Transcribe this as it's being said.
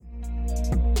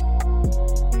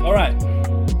All right.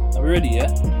 Are we ready? Yeah.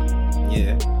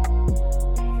 Yeah.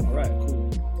 All right.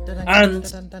 Cool. And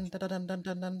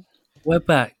we're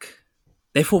back.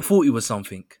 They thought 40 was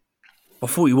something,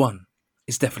 but 41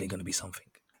 is definitely going to be something.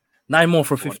 9 more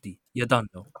for 50. You're done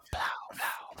though.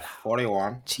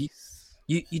 41.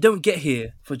 You don't get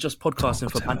here for just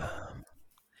podcasting for banter.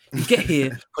 You get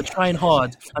here for trying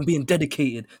hard and being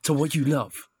dedicated to what you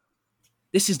love.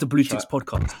 This is the Blue Ticks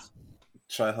podcast.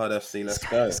 Try hard FC. Let's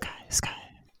go. Sky.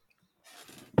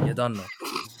 You're done now.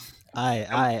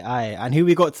 Aye. And who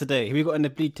we got today? Who we got in the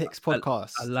Blue Ticks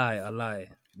podcast? I lie.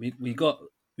 We got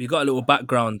a little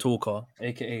background talker,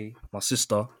 aka my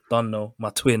sister, Dunno, my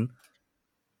twin.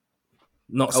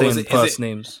 Not saying the first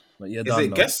names, but yeah,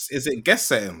 Is it guest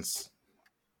settings?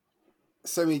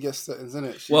 Semi-guest settings, isn't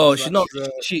it?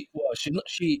 She.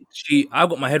 I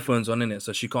got my headphones on in it,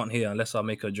 so she can't hear unless I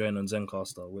make her join on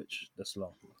Zencaster, which that's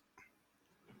long.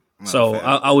 So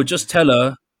I would just tell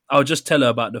her.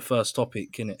 About the first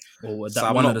topic, innit? Or that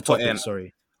So one of the topics.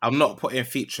 Sorry, I'm not putting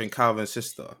featuring Calvin's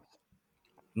sister.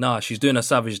 nah, she's doing a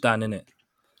Savage Dan, innit?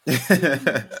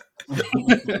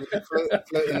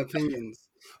 Floating opinions.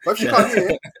 But if she can't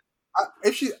hear,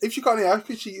 if she can't hear, how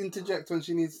could she interject when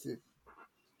she needs to?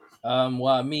 Well,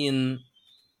 I mean,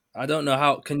 I don't know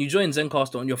how. Can you join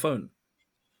Zencaster on your phone?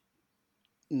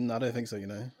 No, I don't think so.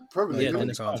 Probably. Yeah, no, then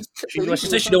it's fine. just She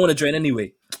said she don't want to join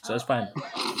anyway, so it's fine.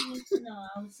 No,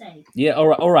 I would say. Yeah,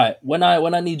 all right. When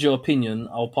I need your opinion,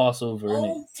 I'll pass over,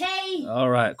 innit? Okay. All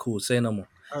right, cool. Say no more.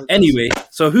 Anyway,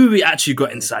 so who we actually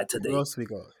got inside today? Who else we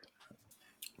got?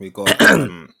 We got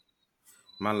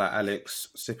man like Alex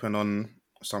sipping on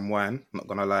some wine. Not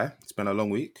gonna lie, it's been a long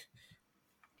week.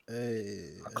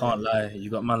 Hey, I can't lie. You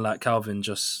got man like Calvin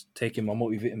just taking my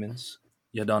multivitamins.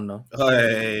 You're done now.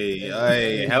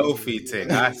 Hey, healthy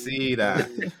thing. I see that.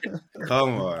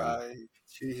 Come on,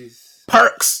 Jeez.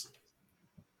 perks.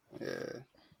 Yeah.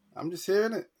 I'm just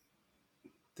hearing it.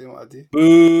 Doing what I do.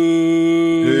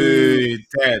 Boo! Dude,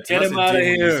 Dad, Get him out of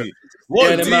here. What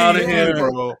Get do him out of you here, do,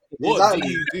 bro? What Exactly. do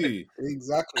you do?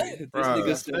 Exactly. This Bro,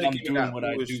 nigga said I'm don't give me doing that what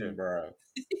I bullshit, do. bro.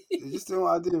 You're just doing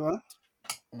what I do,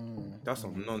 man. That's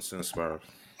some nonsense, bro.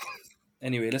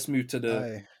 Anyway, let's move to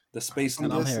Aye. the space.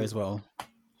 And I'm news. here as well.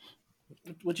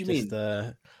 What do you Just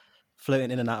mean?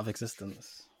 floating in and out of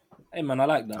existence. Hey man, I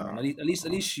like that, man. At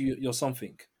least you're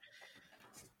something.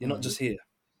 You're not just here.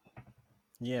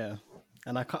 Yeah.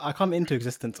 And I come into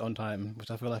existence on time, which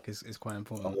I feel like is quite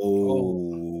important.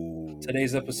 Oh,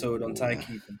 Today's episode on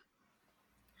timekeeping.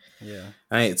 Yeah.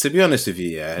 Hey, to be honest with you,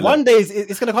 yeah. One day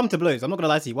it's going to come to blows. I'm not going to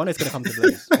lie to you. One day it's going to come to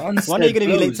blows. One day you're going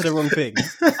to be late to the wrong thing,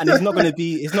 and it's not going to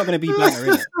be banter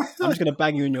in it. I'm just going to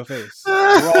bang you in your face.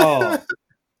 Bro.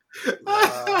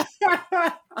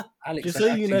 Alex, Just so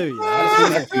you know,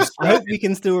 yeah. I hope we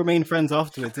can still remain friends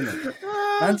afterwards, innit?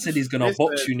 man said he's gonna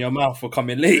box you in your mouth for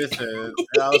coming late. Listen,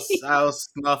 I'll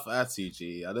snuff at you,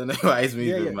 G. I don't know why he's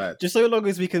moving mad. Just so long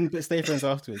as we can stay friends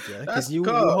afterwards, yeah. Because you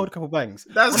will hold a couple bangs.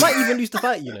 That's- I might even lose the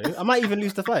fight, I might even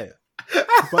lose the fight.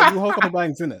 But you hold a couple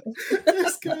bangs, innit?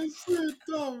 This guy's so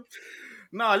dumb.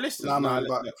 Nah, listen. Nah, man,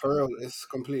 listen. but for real, it's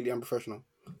completely unprofessional.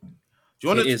 Do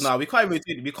you want It is. to? No, we can't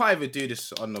even do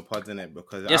this on the pod, innit?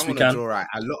 Because Yes, I we want to can. draw right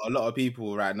a lot of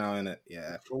people right now, innit?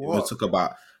 Yeah. For We'll what? talk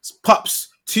about Pops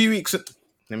 2 weeks.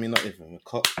 Let me not even.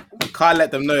 We can't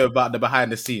let them know about the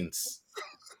behind the scenes.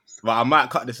 But I might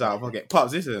cut this out. Okay,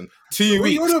 Pops, listen. 2 What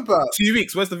are you weeks. on about? 2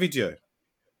 weeks. Where's the video?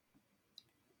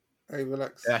 Hey,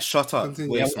 relax. Yeah, shut up.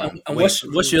 Continue. Waste, man. And Waste,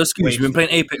 what's your excuse? You've been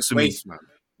playing Apex with me. Waste, man.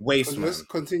 Waste, man. Let's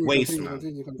continue. Waste, continue, man.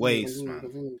 continue, continue, Waste,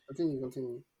 continue, man.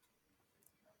 continue.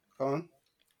 Come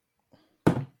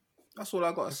on. That's all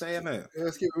I got to say, innit? Yeah,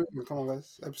 let's keep it moving. Come on,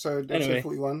 guys. Episode Anyway.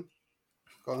 41.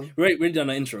 Go on. We're ready on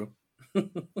the intro.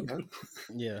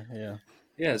 Yeah. Yeah.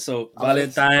 Yeah, so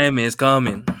Valentine is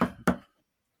coming.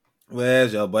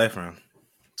 Where's your boyfriend?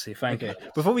 Say thank Okay.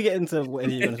 Before we get into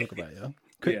whatever you're going to talk about,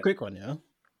 yeah? Quick one, yeah?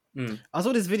 I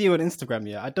saw this video on Instagram,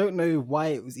 yeah? I don't know why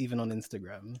it was even on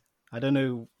Instagram. I don't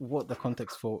know what the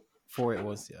context for it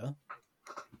was, yeah?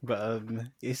 But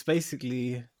it's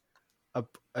basically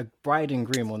a bride and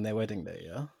groom on their wedding day,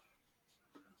 yeah?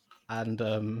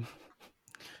 And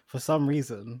for some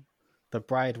reason, the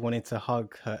bride wanted to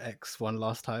hug her ex one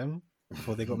last time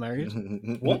before they got married.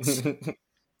 What?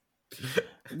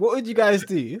 What would you guys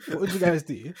do? What do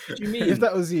you mean? If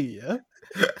that was you, yeah?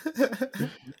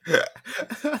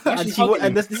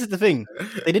 And this is the thing.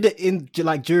 They did it in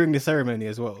during the ceremony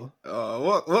as well.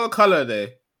 What color are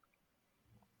they?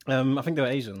 I think they were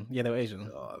Asian. Yeah, they were Asian.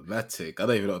 Oh, Matic. I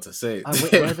don't even know what to say. Were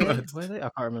they? I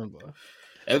can't remember.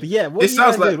 But yeah, This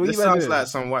sounds like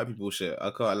some white people shit.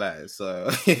 I can't lie. So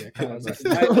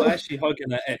Why is she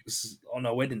hugging her ex on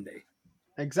her wedding day?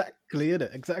 Exactly,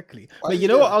 innit? Exactly. Why But is you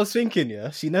know what that? I was thinking? Yeah,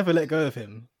 she never let go of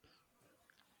him.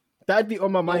 That'd be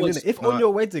on my mind, was- innit? If on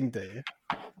your wedding day,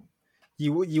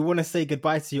 you want to say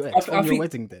goodbye to your ex I on your think-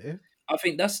 wedding day. I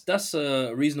think that's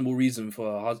a reasonable reason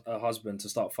for a husband to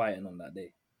start fighting on that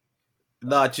day.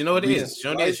 Nah, do you know what it is? Do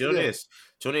you know what it Why is? Do you know what it is is?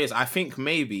 Do you know what it is? I think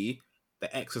maybe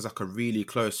the ex is like a really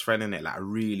close friend in it, like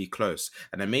really close.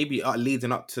 And then maybe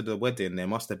leading up to the wedding, there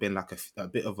must have been like a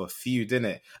bit of a feud in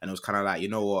it. And it was kind of like, you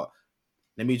know what?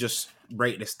 Let me just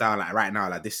break this down like right now.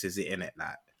 Like this is it in it.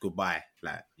 Like goodbye.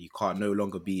 Like you can't no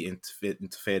longer be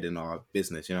interfered in our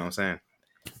business. You know what I'm saying?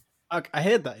 I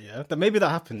heard that, yeah. That maybe that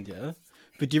happened, yeah.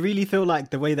 But do you really feel like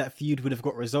the way that feud would have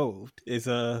got resolved is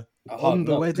on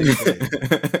the no. wedding day?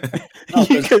 No,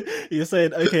 'cause- You're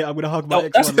saying, okay, I'm gonna hug my No,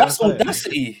 ex one that's last time.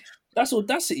 audacity. That's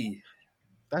audacity.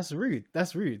 That's rude.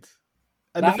 That's rude.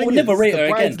 And Like, I would never rate the her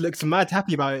bride again. looks mad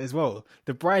happy about it as well.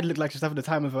 The bride looked like she's having the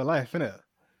time of her life, innit?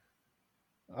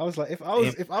 I was like, if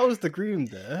I was the groom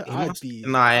there, I'd be.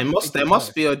 Nah, there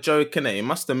must be a joke in it. It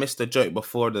must have missed a joke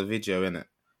before the video in it.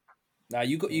 Now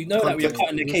you know that when you're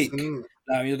cutting the cake, Listen,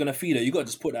 like when you're gonna feed her, you got to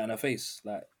just put that in her face,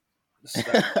 like.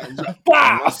 It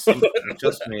Bah!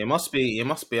 Trust me, it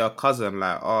must be a cousin.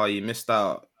 Like, oh, you missed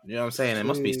out. You know what I'm saying? It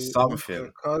must be your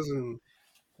something. cousin,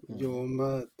 you're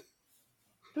mad.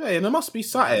 Yeah, there must be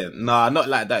something. Nah, not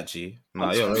like that, G.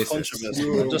 Nah, you're racist.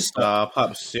 Controversy. Just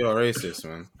Pups, you're racist,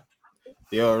 man.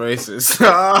 You're racist.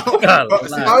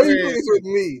 But how you put this with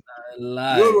me?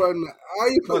 lie. You're the one. How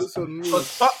you put this on me?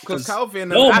 Because Calvin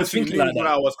no one and was Anthony thinking knew like that. where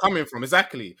I was coming from.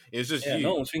 Exactly. It's just Yeah, you.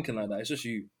 no one's thinking like that. It's just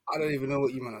you. I don't even know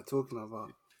what you man are talking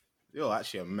about. You're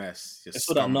actually a mess. You're It's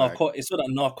all that scumbag. It's all that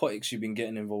narcotics you've been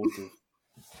getting involved with.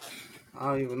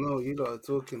 I don't even know what you lot are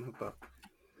talking about.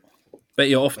 Bet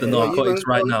you're off the Yeah, you narcotics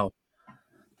man, right go on. now.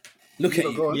 Look You at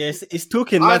lot you. go on. Yes, it's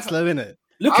talking I- mad slow, innit?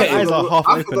 Look at eyes him. are half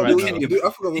open right now.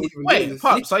 I forgot what we were doing. Wait,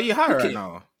 Pops, are you high Look right at-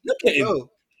 now? Look at him. No,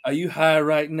 Are you high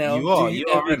right now? You are, Do you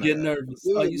you are, ever get innit? nervous?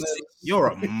 you Are look you nervous. sick? You're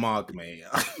a mug, mate.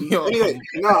 You're Anyway,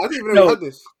 no, I didn't even know No. you had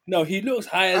this. No, he looks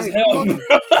high as Hey, hell.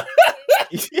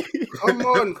 come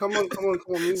on. bro. Come on.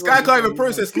 This guy can't even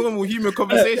process normal human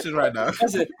conversation right now. I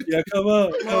said, yeah, come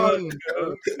on. Come on.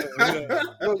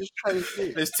 You're just trying to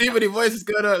see. There's too many voices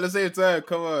going on at the same time.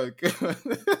 Come on.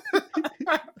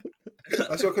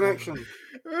 That's your connection.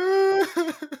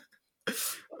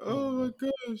 Oh my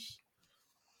gosh.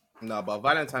 No, but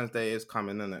Valentine's Day is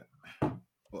coming, isn't it?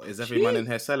 What, is every man in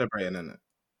here celebrating, isn't it?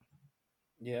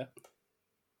 Yeah,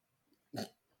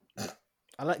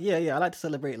 I like to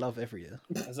celebrate love every year.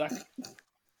 exactly.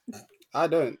 I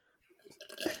don't.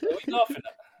 What are you laughing at?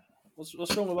 What's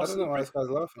wrong with I us? don't know why this guy's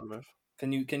laughing, bro.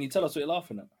 Can you tell us what you're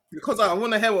laughing at? Because I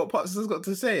want to hear what Pops has got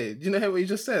to say. Do you know hear what he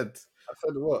just said? I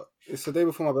said what? It's the day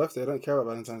before my birthday. I don't care about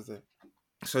Valentine's Day.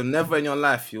 So never in your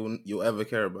life you'll ever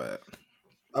care about it.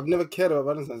 I've never cared about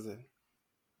Valentine's Day.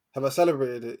 Have I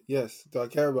celebrated it? Yes. Do I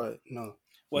care about it? No.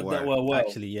 Well, Why? well,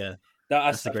 Actually, yeah.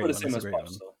 that's a I great feel the one, same that's as a great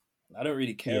Pops, one. though. I don't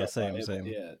really care. Yeah, about same, it, same.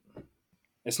 but yeah,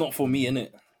 it's not for me,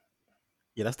 innit?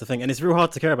 Yeah, that's the thing, and it's real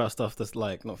hard to care about stuff that's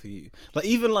like not for you. Like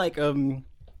even like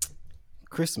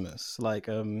Christmas, like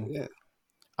Yeah.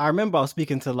 I remember I was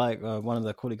speaking to like one of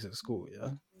the colleagues at school, yeah,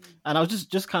 and I was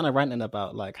just kind of ranting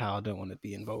about like how I don't want to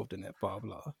be involved in it, blah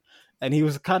blah. And he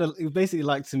was basically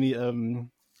like to me, I'm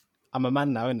a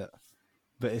man now, innit?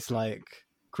 But it's like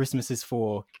Christmas is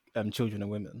for children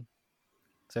and women,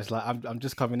 so it's like I'm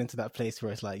just coming into that place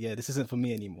where it's like, yeah, this isn't for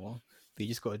me anymore. But you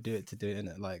just got to do it,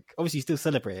 innit? Like obviously you still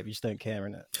celebrate it, but you just don't care,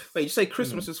 innit? Wait, you say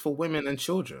Christmas is for women and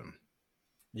children?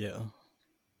 Yeah.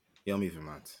 Yeah, I'm even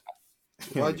mad.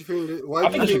 Why do you think? I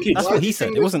think it's for kids. That's what he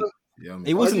said. It wasn't. Yeah, I'm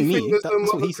It wasn't me. There's That's no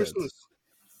what Mother he said. Christmas.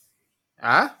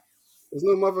 Ah? There's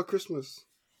no Mother Christmas.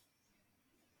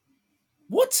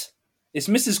 What? It's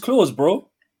Mrs. Claus, bro.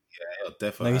 You're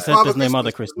definitely No, he high. said Father there's no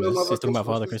Mother Christmas, Christmas. no Mother He's talking about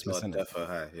Father Christmas. Christmas, You're isn't it?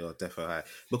 definitely high. You're definitely high.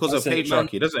 Because I of said,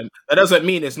 patriarchy. That doesn't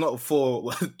mean it's not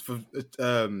for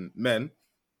men.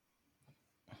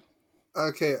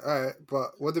 Okay, all right,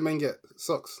 but what do men get?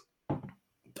 Socks.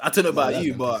 I don't know about that's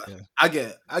you, what but it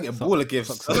is, I get baller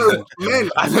gifts. Socks. No, men.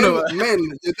 I don't know. Men.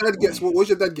 Your dad gets. What's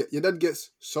your dad get? Your dad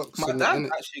gets socks. My and, dad innit?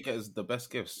 actually gets the best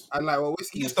gifts. And like, well, He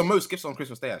whiskey. gets the most gifts on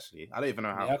Christmas Day. Actually, I don't even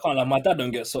know how. Yeah, I can't lie. My dad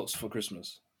don't get socks for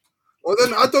Christmas. Well,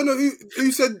 then I don't know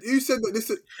who said that.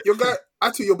 This your guy.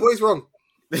 Actually, your boy's wrong.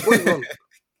 Your boy's wrong.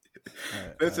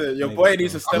 Listen, your maybe boy so.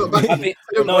 needs to I'm step not back. I think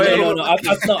Your no.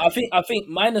 boy- I think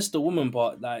minus the woman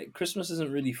part. Like Christmas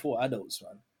isn't really for adults,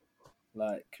 man.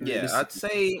 Like Yeah, I'd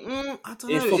say I don't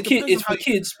know. it's for It kids. depends It's on how for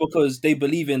kids because they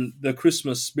believe in the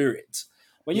Christmas spirit.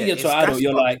 When you Yeah, get to it's- an adult, that's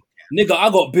you're what- like, nigga, I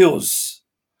got bills.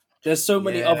 There's so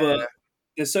many Yeah.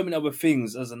 other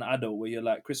things as an adult where you're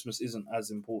like, Christmas isn't as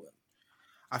important.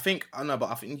 I think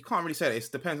you can't really say that. It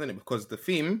depends on it because the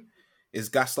theme is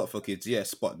gassed up for kids,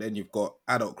 yes, but then you've got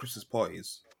adult Christmas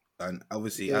parties, and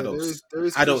obviously adults, there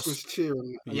is adults, Christmas cheer.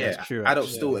 yeah, true, adults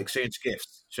actually, still exchange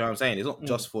gifts. Do you know what I'm saying? It's not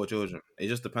just for children. It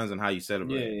just depends on how you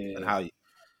celebrate and how you.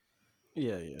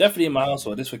 Yeah. Definitely in my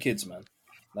household, it's for kids, man.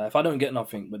 Like if I don't get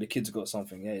nothing, but the kids got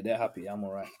something, yeah, they're happy. I'm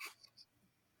alright.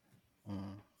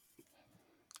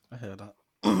 I hear that.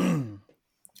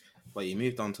 But you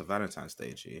moved on to Valentine's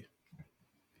Day, G.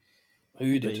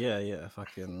 Who But did? yeah,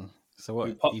 fucking. So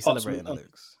what? Pop- you Pops celebrating, moved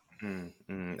on.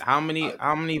 Alex?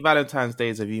 How many Valentine's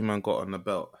Days have you man got on the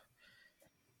belt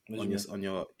What do you on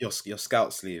mean? your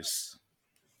scout sleeves?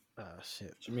 Ah, shit.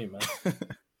 What do you mean, man?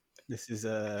 This is.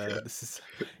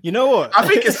 You know what? I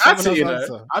think it's Someone Atty, else you know.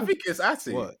 answer. I think it's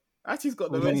Atty. What? Atty's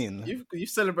got the What do most. you mean? You've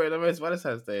celebrated the most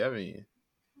Valentine's Day, haven't you?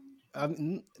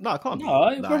 No, I can't.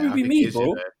 No, it'd probably I be think me, it is, bro.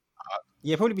 you know.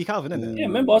 Yeah, probably be Calvin, isn't it? Yeah,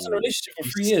 remember I was in a relationship for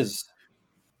 3 years.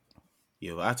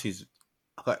 Yo, Atty's.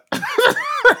 Okay.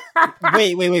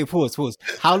 Wait. Pause.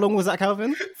 How long was that,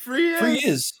 Calvin? 3 years. 3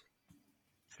 years.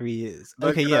 3 years. Look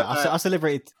Okay, at yeah. that. I've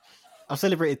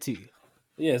celebrated 2.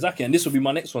 Yeah, exactly. And this will be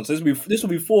my next one. So this will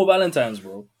be 4 Valentines,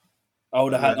 bro. I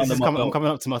would have had under my I'm belt. coming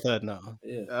up to my 3rd now.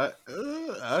 Yeah.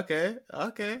 Okay.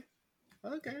 Mm.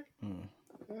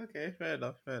 Okay. Fair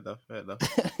enough.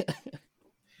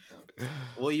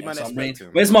 What are you man So I'm ready.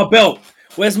 expecting? Where's my belt?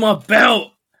 Where's my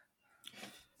belt?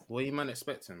 What are you man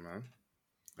expecting, man?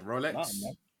 A Rolex? Nah,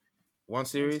 man. 1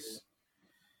 Series?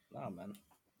 Nah, man.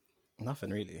 Nothing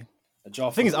really. A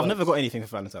jar. The thing is, full I've of never words. got anything for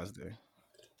Valentine's Day.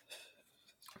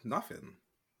 Nothing.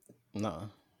 No.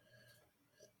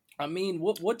 I mean,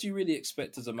 what do you really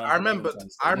expect as a man? I for remember.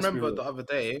 Valentine's Day? Let's be real. The other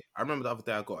day. I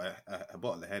got a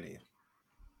bottle of Henny.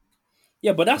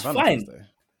 Yeah, but that's For Valentine's fine. Day.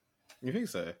 You think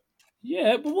so?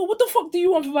 Yeah, but what the fuck do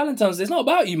you want for Valentine's Day? It's not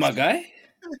about you, my guy.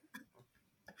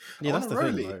 Yeah, that's the want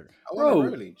a thing. Rollie. Like, I want Bro. a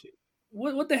Rollie. G.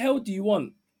 What the hell do you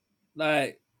want?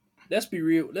 Like, let's be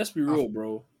real,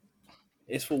 bro.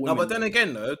 It's for women. No, but then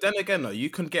again, though, you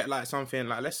can get like something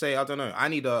like, let's say, I don't know, I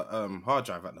need a hard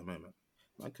drive at the moment.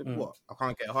 I could what? I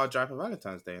can't get a hard drive for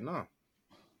Valentine's Day. No.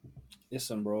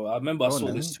 Listen, bro. I remember I go on saw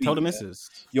then. this tweet. Tell the yeah. missus.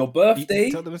 Your birthday,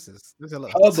 Tell the missus. There's a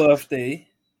lot. her birthday,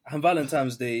 and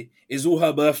Valentine's Day is all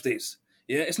her birthdays.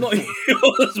 Yeah, it's not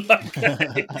yours, my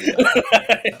guy.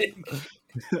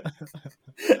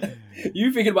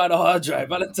 You thinking about the hard drive?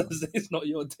 Valentine's Day is not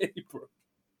your day, bro.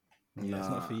 Yeah, it's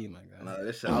not for you, man. Guy. No,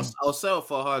 listen, I'll settle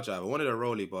for a hard drive. I wanted a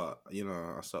Rollie, but you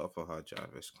know, I'll settle for a hard drive.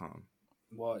 It's calm.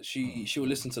 Well, she'll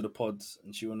listen to the pods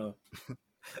and she will know.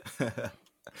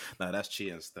 No, that's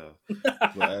cheating still.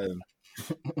 But, I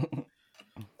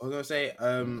was gonna say,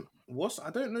 I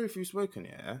don't know if you've spoken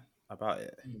yet about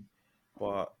it,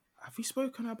 but have you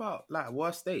spoken about like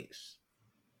worst dates?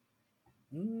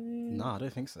 Nah, I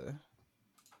don't think so.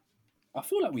 I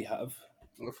feel like we have,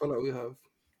 I feel like we have.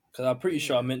 because I'm pretty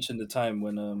sure I mentioned the time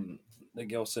when the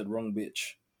girl said wrong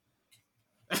bitch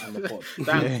on the pod. And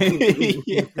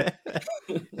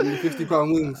the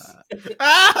 £50 wings.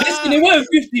 Listen, it weren't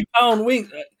 £50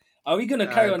 wings. Are we gonna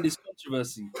carry on this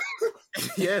controversy?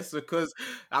 Yes, because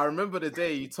I remember the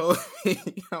day you told me.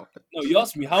 No, you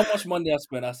asked me how much money I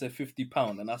spent. I said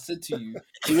 £50, and I said to you,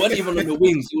 it wasn't even on the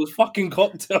wings. It was fucking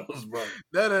cocktails, bro.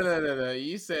 No.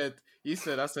 You said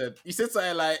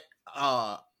something like,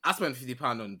 I spent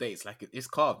 £50 on dates. Like it's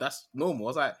carved. That's normal. I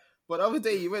was like, but the other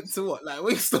day you went to what? Like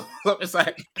Wingstop. It's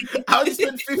like, how do you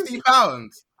spend £50?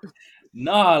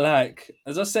 Nah, like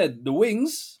as I said, the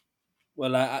wings were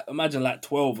like I imagine like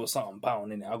 12 or something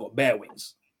pound in it. I got bare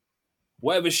wings.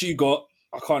 Whatever she got,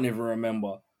 I can't even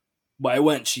remember. But it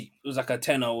weren't cheap. It was like a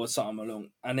tenner or something along.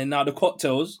 And then now the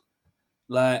cocktails,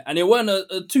 like, and it weren't a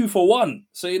 2-for-1.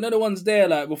 So you know the ones there,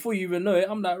 like before you even know it,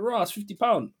 I'm like, "Rah, it's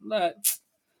 £50." Like,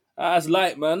 that's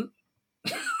light, man.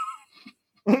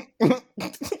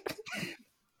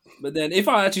 But then if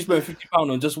I actually spent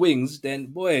 £50 on just wings, then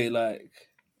boy, like,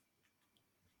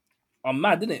 I'm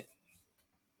mad, innit?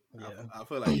 Yeah. I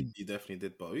feel like you definitely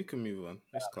did, but we can move on.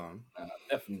 It's calm.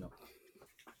 Definitely not.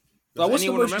 Does What's the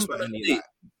anyone most you remember spent on a any? date?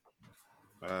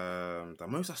 The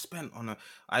most I spent on a.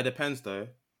 It depends though.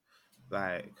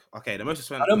 Like, okay, the most I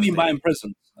spent. I don't on a mean date- buying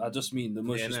presents. I just mean the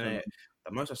most Yeah, you no, spend. no.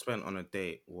 The most I spent on a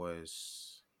date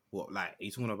was what? Like, are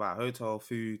you talking about hotel,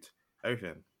 food,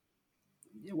 everything?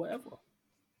 Yeah, whatever.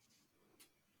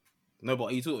 No,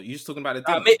 but you just talking about the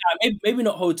dinner? Maybe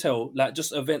not hotel, like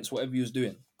just events, whatever you was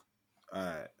doing.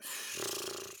 Alright.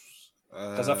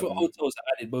 Because I thought hotels are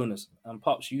added bonus. And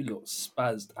Pops, you look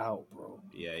spazzed out, bro.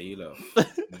 Yeah, you look.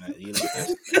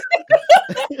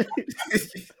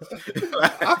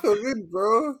 I feel good,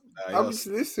 bro. I'm just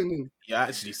listening. You're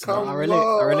actually Come skunk. I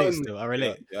relate still. I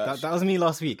relate. Yeah, That was me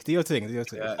last week. Do your thing. You're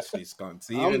actually skunk.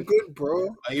 So I'm good,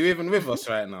 bro. Are you even with us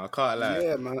right now? I can't lie.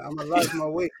 Yeah, man. I'm alive and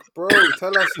awake, bro.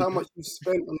 Tell us how much you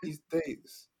spent on these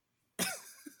dates.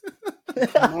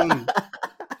 Come on.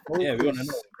 Yeah, we want to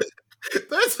know.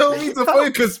 Don't tell me to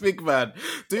focus, big man.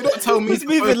 Do not tell me He's to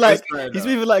moving focus like right he's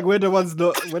now. moving like when the one's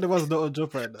not on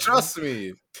job right now. Trust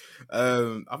me.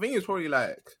 I think it's probably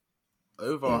like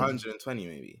over 120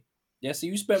 maybe. Yeah, so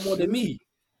you spent more than me.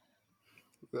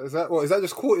 Is that what? Is that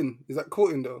just courting? Is that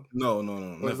courting though? No.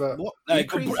 Or is that? What? Like,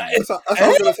 Crazy. That's what I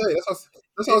was gonna say. That's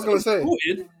what I was gonna say.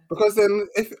 Sorted. Because then,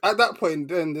 if at that point,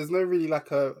 then there's no really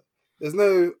there's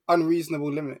no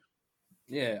unreasonable limit.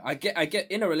 Yeah, I get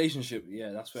in a relationship.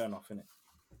 Yeah, that's fair enough, innit?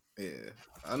 Yeah,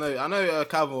 I know.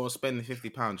 Calvin was spending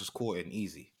 £50 just courting,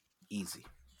 easy.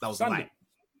 That was Standard.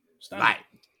 light.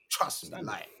 Trust me,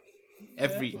 light.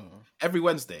 Every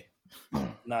Wednesday, Nah,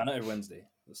 not every Wednesday.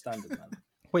 The standard, man.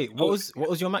 Wait, what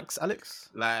was your max, Alex?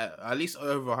 like at least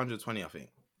over 120, I think.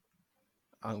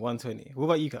 120. What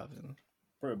about you, Calvin?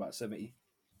 Probably about 70.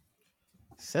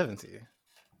 70.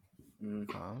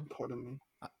 Pardon me.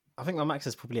 I think my max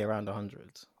is probably around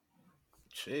 100.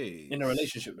 Jeez. In a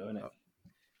relationship, though, innit?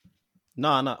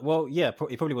 No. Well, yeah, it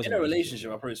probably In wasn't a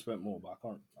relationship, I probably spent more, but I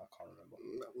can't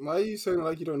remember. Why are you saying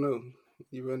like you don't know?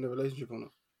 You were in a relationship or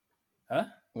not? Huh?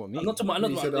 What, me? I'm not talking about.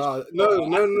 You said,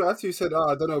 no. After you said,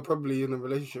 I don't know, probably in a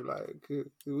relationship. Like,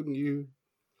 wouldn't you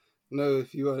know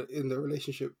if you were in the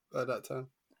relationship at that time?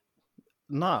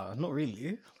 Nah, not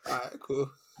really. Alright,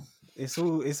 cool. It's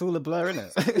all a blur,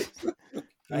 innit?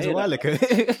 It was hear a while that, ago.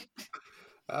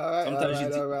 Alright, Sometimes you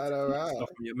alright. stuff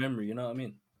from your memory. You know what I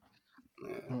mean?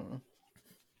 Yeah.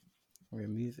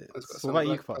 Remove it. Let's go What some about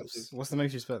you, black Pops? patches. What's the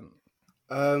most you spent?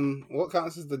 What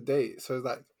counts as the date? So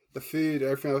like the food,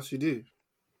 everything else you do.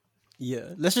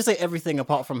 Yeah, let's just say everything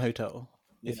apart from hotel.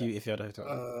 If Yeah. you had a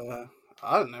hotel,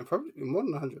 I don't know, probably more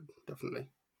than 100, definitely.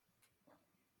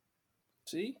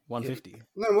 See? 150.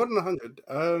 No, more than 100.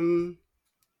 And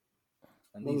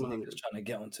these 100. niggas trying to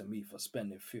get onto me for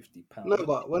spending £50. No,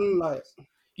 but when like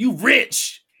You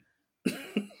rich! it's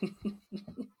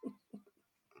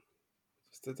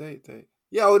the date.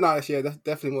 Yeah, oh no, yeah, that's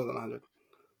definitely more than 100.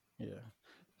 Yeah,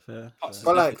 fair.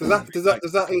 But like, does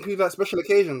that include like special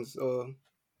occasions or?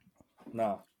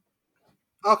 Nah.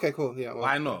 Okay, cool. Yeah.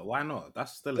 Well, Why not?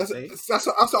 That's still a date. that's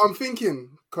what I'm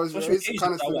thinking because Special it's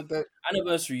kind of occasions are still a what? date.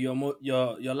 Anniversary, you're likely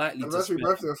Anniversary, to spend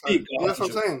birthday, or big. something. Yeah, that's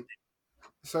what I'm saying.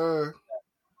 So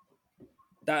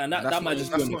That might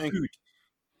just be on the food.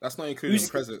 That's not including Who's-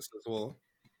 presents as well.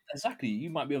 Exactly. You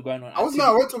might be going on. I wasn't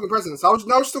talking presents. I was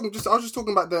just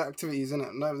talking about the activities,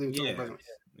 innit? Not even talking presents.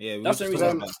 Yeah, we That's were the just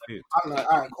reason- talking about food. I don't know.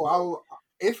 All right, cool.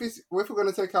 If we're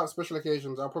gonna take out special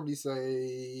occasions, I'll probably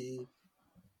say.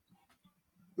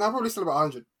 No, probably still about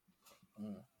 100.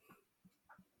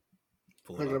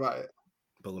 Thinking about it.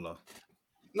 Baller.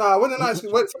 Nah, when the night's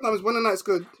sometimes when the night's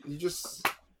good, you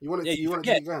want it to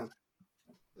be grand.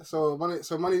 So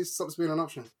money stops being an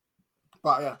option.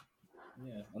 But yeah.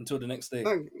 Yeah, until the next day.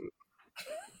 Thank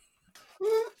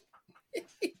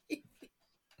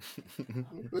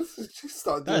Let's just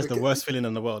start doing That is the worst feeling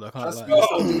in the world. I can't That's lie.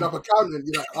 start doing up accounting.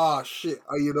 You're like, ah, shit.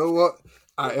 You know what?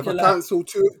 If I cancel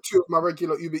two of my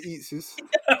regular Uber Eats,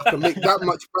 I can make that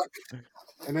much back.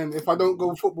 And then if I don't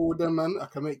go football with them, man, I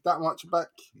can make that much back.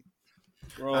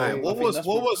 Bro, Alright, what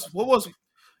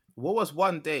was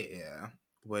one date, yeah,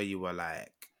 where you were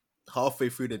like halfway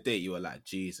through the date, you were like,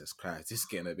 Jesus Christ, this is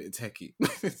getting a bit techie.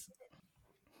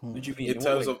 What do you mean? in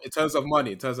terms of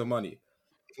money. In terms of money.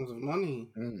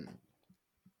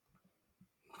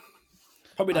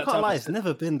 Probably I that can't time. lie. It's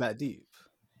never been that deep.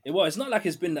 It's not like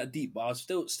it's been that deep, but I was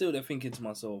still there thinking to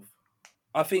myself.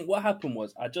 I think what happened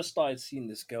was I just started seeing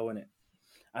this girl in it,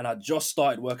 and I just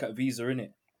started work at Visa in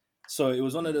it. So it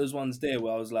was one of those ones there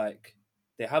where I was like,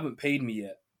 they haven't paid me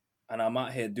yet, and I'm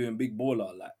out here doing big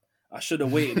baller. Like I should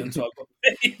have waited until I got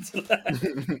paid.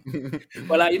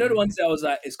 But like, you know, the ones that I was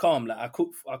like, it's calm. Like I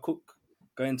cook,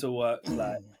 going to work.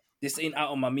 Like this ain't out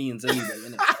of my means anyway.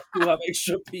 Innit? I still have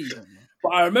extra P. But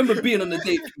I remember being on the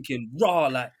date thinking, raw,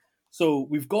 like, so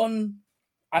we've gone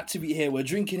activity here, we're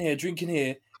drinking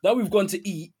here. Now we've gone to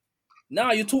eat.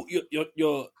 Now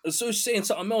you're associating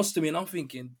something else to me, and I'm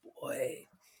thinking, boy,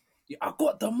 I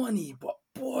got the money, but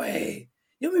boy,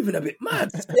 you're moving a bit mad.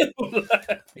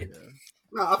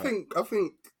 No, I think I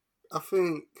can't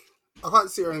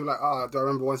sit here and be like, do I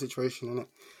remember one situation in it?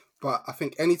 But I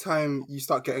think anytime you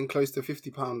start getting close to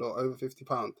 £50 or over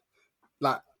 £50,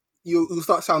 like you'll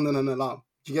start sounding an alarm.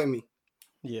 Do you get me?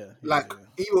 Yeah. Like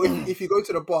even if you go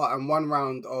to the bar and one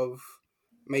round of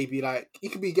maybe like you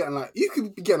could be getting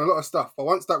a lot of stuff, but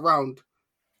once that round,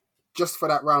 just for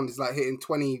that round is like hitting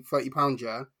 20, 30 pounds,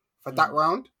 yeah. For that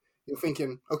round, you're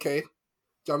thinking, okay, do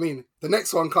you know what I mean? The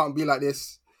next one can't be like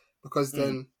this because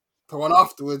then the one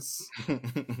afterwards,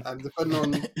 and depending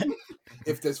on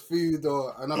if there's food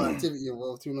or another activity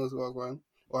involved, who knows what's going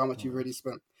or how much you've already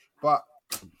spent. But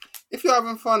if you're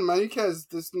having fun, man, who cares?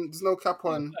 There's no cap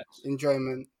on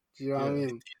enjoyment. Do you know what I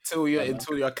mean?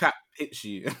 Until your cap hits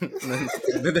you, then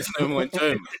there's no more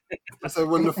enjoyment. So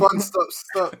when the fun stops,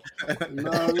 stop. You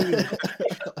know what I mean?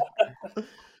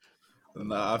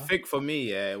 No, I think for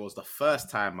me, it was the first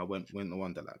time I went to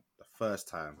Wonderland. The first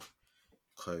time,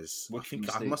 because I think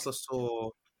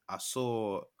I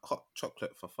saw hot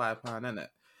chocolate for £5, innit?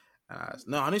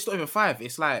 No, and it's not even £5.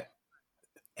 It's like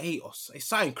 $8 or it's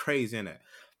something crazy, innit?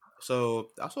 So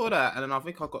I saw that, and then I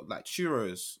think I got like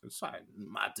churros. It's something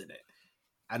mad in it.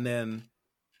 And then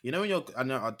when I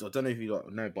don't know if you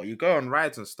don't know, but you go on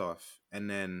rides and stuff, and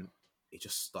then it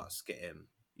just starts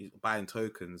you're buying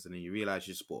tokens, and then you realize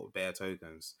you just bought bare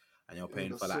tokens, and you're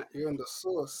paying for that. You're in the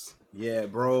sauce. Yeah,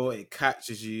 bro, it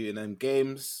catches you in them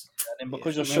games. And then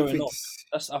because you're showing off,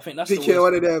 I think that's the worst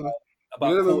one of them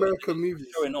about American movies.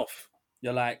 Showing off,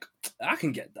 you're like, I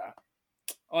can get that.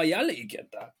 Oh yeah, I'll let you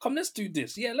get that. Come, let's do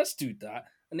this. Yeah, let's do that.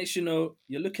 And next you're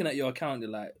looking at your account,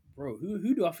 you're like, bro,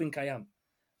 who do I think I am?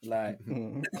 Like,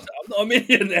 I'm not a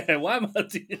millionaire. Why am I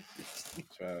doing this?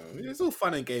 It's all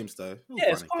fun and games, though.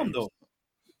 It's fun, though.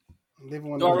 Do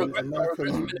I regret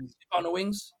spending £50 on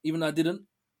wings, even though I didn't?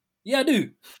 Yeah, I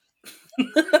do.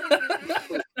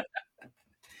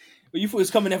 But you thought it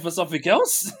was coming in for something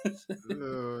else?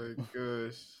 Oh my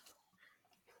gosh.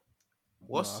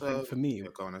 For me,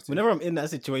 whenever I'm in that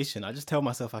situation, I just tell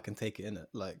myself I can take it in it,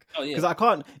 like, because I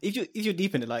can't. If you're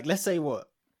deep in it, like, let's say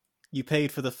you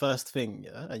paid for the first thing,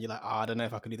 yeah, and you're like, I don't know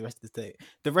if I can do the rest of this date.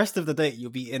 The rest of the date, you'll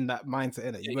be in that mindset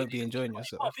in it. You won't be enjoying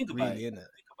yourself. Really in it.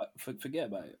 Forget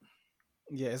about it.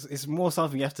 Yeah, it's more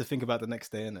something you have to think about the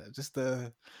next day, innit?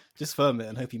 Just firm it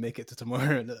and hope you make it to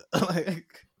tomorrow, innit?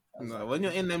 Like, no, when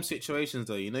you're in them situations,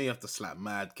 though, you have to slap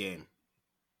mad game.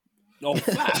 Oh,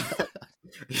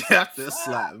 you have to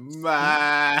slap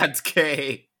mad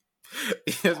game.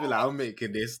 You have to be like, I'm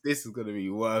making this. This is gonna be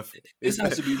worth it. This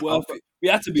has to be worth it. We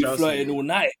have to be flirting all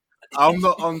night. I'm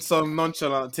not on some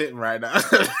nonchalant tip right now.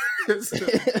 Listen,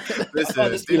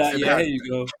 just be like, yeah, here you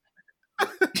go.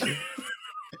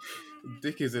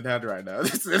 Dick is in hand right now.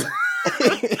 Listen.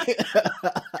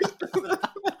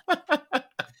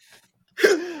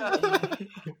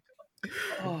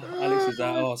 Alex is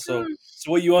like, so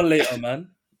what you on later, man?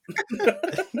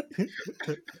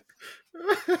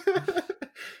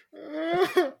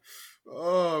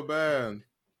 Oh man,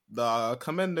 I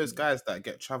commend those guys that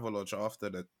get Travelodge after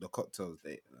the cocktails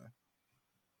date.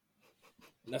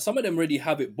 Now some of them already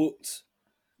have it booked.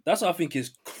 That's what I think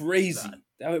is crazy.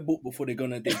 They have it booked before they're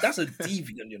gonna date. That's a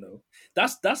deviant,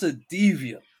 That's a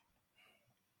deviant.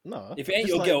 No, if it ain't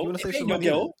your girl,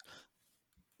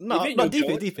 no, not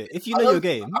deep it. If you know your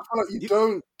game, I feel like you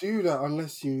don't do that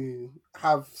unless you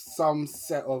have some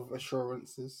set of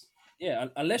assurances. Yeah,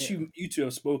 unless you two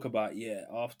have spoke about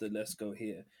after let's go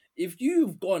here. If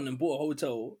you've gone and bought a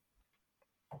hotel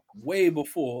way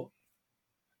before,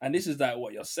 and this is like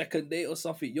what your second date or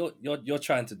something, you're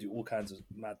trying to do all kinds of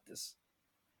madness.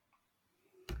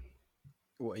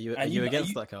 What are you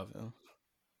against that, Calvin?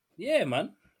 Yeah,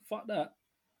 man. Fuck that.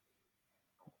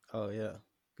 Oh yeah,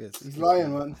 good. He's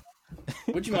lying, man.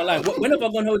 What do you mean lying? When have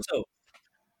I gone hotel?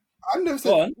 I never said.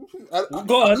 Go on.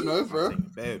 Go on. No, bro.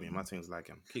 Bear with me. My thing's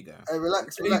lagging. Keep going. Hey,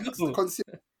 relax.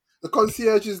 The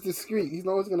concierge is discreet. He's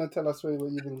not always going to tell us where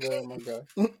you've been going, my guy.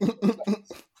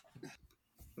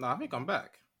 No, I think I'm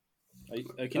back. Can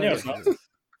you hear us now?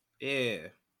 Yeah.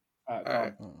 All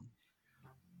right.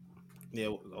 Yeah,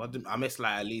 I missed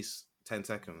like at least 10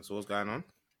 seconds. What's going on?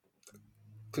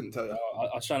 Couldn't tell you.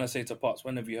 I was trying to say to Pops,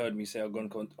 when have you heard me say I've gone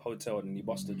to hotel and he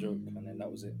busted a joke, and then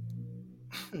that was it.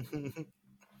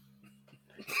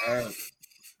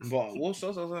 But what I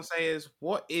was going to say is,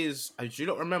 do you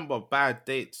not remember bad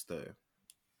dates though?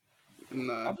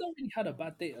 No. I've not really had a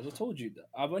bad date. As I told you,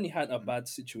 I've only had a bad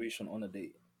situation on a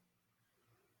date.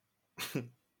 I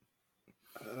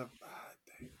had a bad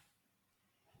date.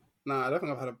 Nah, I don't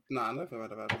think I've had a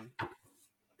bad one.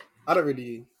 I don't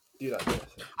really do that. So.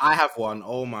 I have one.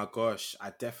 Oh my gosh, I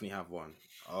definitely have one.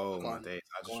 Oh my days.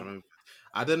 I just remember.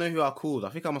 I don't know who I called. I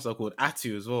think I must have called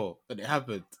Atu as well, but it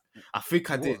happened. I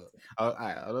think I did. I'm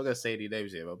not gonna say any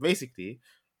names here, but basically,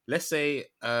 let's say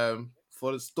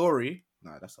for the story.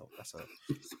 No, that's all.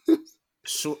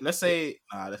 short. Let's say,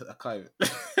 I can't even.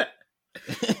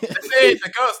 Let's say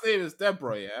the girl's name is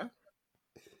Deborah. Yeah.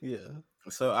 Yeah.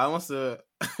 So I must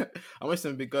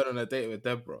have been going on a date with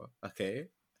Deborah. Okay,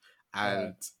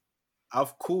 and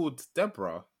I've called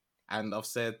Deborah and I've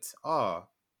said, "Oh,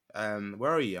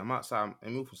 where are you? I'm outside. I'm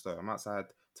in Milford. I'm outside.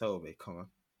 Tell me, come on,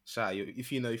 shout.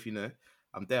 If you know,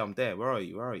 I'm there. Where are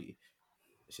you?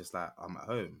 She's like, I'm at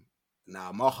home.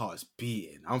 Now my heart's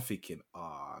beating. I'm thinking,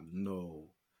 oh no,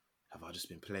 have I just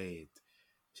been played?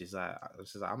 She's like,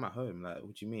 I'm at home. Like,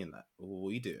 what do you mean? Like, what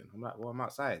are you doing? I'm like, well, I'm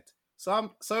outside.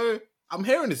 So I'm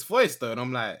hearing this voice though, and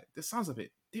I'm like, this sounds a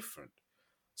bit different.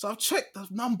 So I've checked the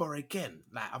number again.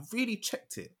 Like, I've really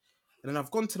checked it. And then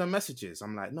I've gone to the messages.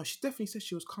 I'm like, no, she definitely said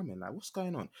she was coming. Like, what's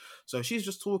going on? So she's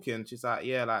just talking. She's like,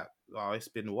 yeah, like, oh, it's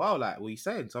been a while. Like, what are you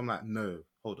saying? So I'm like, no,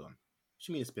 hold on. What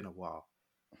do you mean it's been a while?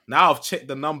 Now I've checked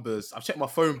the numbers. I've checked my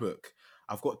phone book.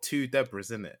 I've got 2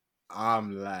 Deborahs in it.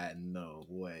 I'm like, no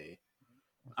way.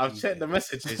 I've checked the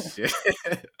messages.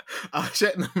 I've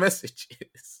checked the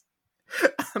messages.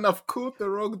 And I've called the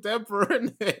wrong Deborah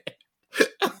in it.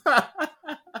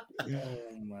 Oh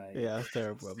my! Yeah, that's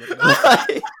terrible.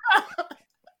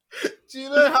 Do you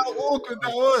know how awkward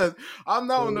that was? I'm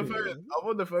now on the phone. I'm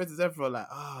on the phone to Deborah, like,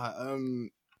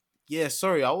 yeah,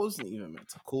 sorry, I wasn't even meant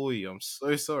to call you. I'm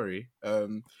so sorry.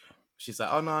 She's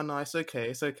like, oh no, it's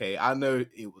okay. I know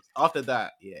it was after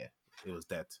that. Yeah, it was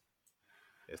dead.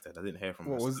 It was dead. I didn't hear from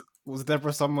her. Was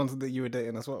Deborah someone that you were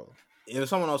dating as well? It was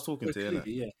someone I was talking to. Innit?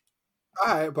 Yeah.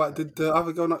 Alright, but did the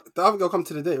other girl come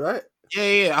to the date, right?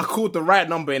 Yeah. I called the right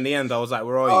number in the end. I was like,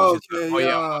 where are you? Oh, okay,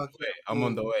 like, I'm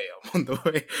on the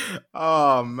way.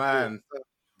 Oh man,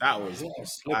 that was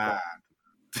bad.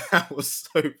 That was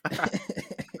so bad.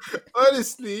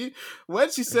 Honestly, when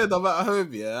she said I'm at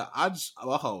home, yeah, I was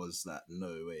like,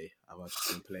 no way. I've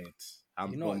just been playing.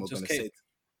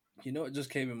 You know what just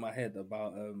came in my head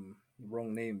about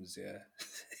wrong names, yeah.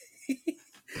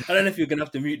 I don't know if you're gonna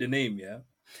have to mute the name, yeah.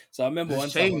 So I remember one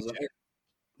time I was like,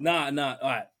 nah, all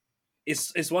right.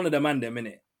 It's one of the man them,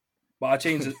 innit? But I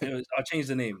changed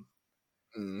the name.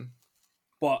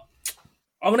 But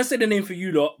I'm gonna say the name for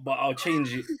you lot, but I'll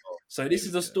change it. So this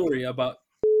is a story about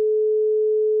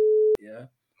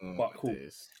but cool.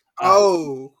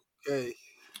 Oh, okay.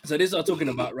 So this is I'm talking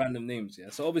about random names, yeah.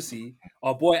 So obviously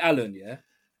our boy Alan, yeah,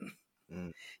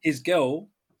 his girl,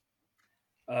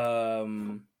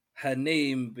 her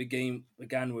name began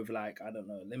with like, I don't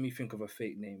know, let me think of a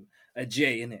fake name. A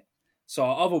J, innit? So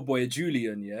our other boy,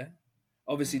 Julian, yeah.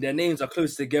 Obviously their names are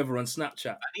close together on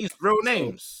Snapchat. Are these real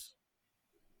names?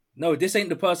 No, this ain't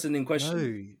the person in question.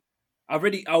 No. I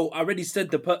already said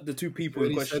the 2 people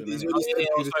in question.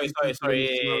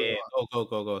 Sorry.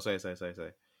 Go.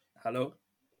 Sorry. Hello?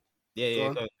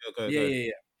 Yeah. Go.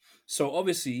 Yeah. So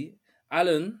obviously,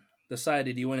 Alan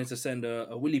decided he wanted to send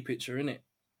a Willy picture, innit?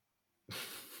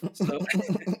 So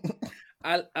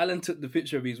Alan took the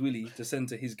picture of his Willy to send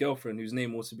to his girlfriend, whose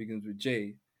name also begins with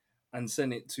J, and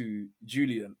sent it to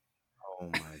Julian. Oh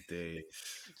my days.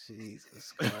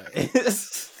 Jesus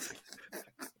Christ.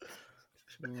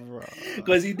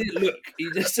 Because he did look,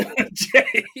 he just said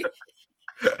J.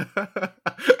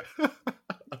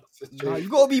 Nah, you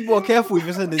gotta be more careful if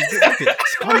you're sending dick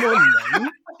pics. Come on, man.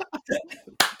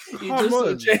 Come on,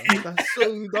 man. That's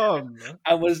so dumb.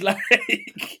 I was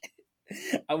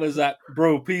like,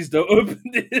 bro, please don't open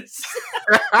this.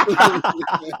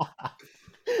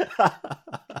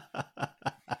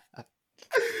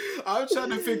 I'm trying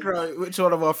to figure out which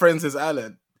one of our friends is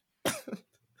Alan.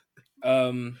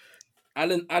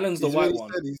 Alan's the white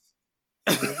one.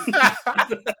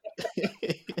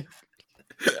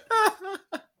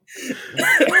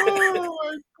 Oh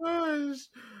my gosh!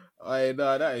 I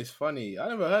know that is funny. I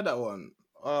never heard that one.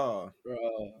 Oh, bro.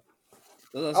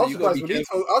 I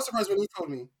was surprised when he told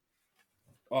me.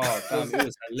 Oh, damn, it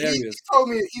was hilarious.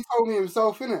 He told me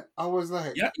himself, innit? I was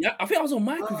like, yeah. I think I was on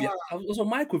mic with you. I was on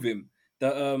mic with him.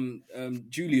 The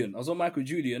Julian. I was on mic with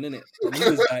Julian, innit? And he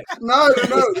was like, no.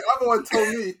 The other one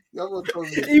told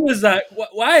me. He was like,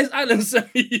 why is Alan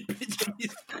sending me a picture of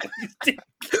his dick?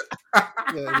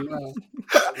 Yeah, no.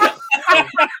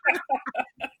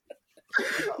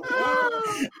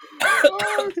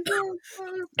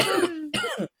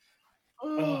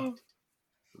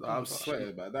 I'm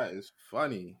sweating, but that is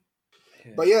funny.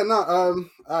 Yeah. But yeah, no. All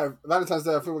right, Valentine's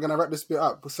Day. I think we're gonna wrap this bit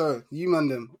up. So you man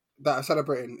them that are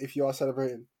celebrating, if you are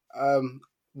celebrating,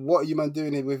 what are you man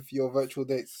doing with your virtual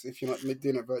dates? If you're not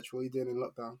doing it virtual, what are you doing in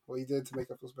lockdown? What are you doing to make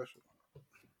it feel special?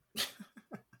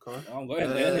 I'm going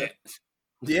there.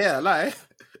 Yeah, like.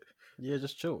 Yeah,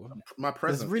 just chill. My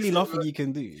present. There's really nothing you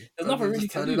can do. There's nothing really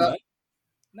to do, man.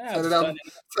 Nah, turn it up,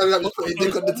 just put your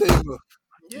dick on the table.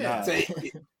 Yeah. Nah. Say,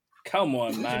 Come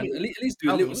on, man. At least do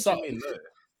a Calvin, little what do you something. mean, no?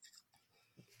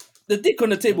 The dick on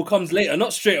the table comes later,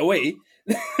 not straight away.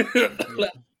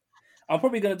 Like, I'm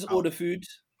probably gonna just order food,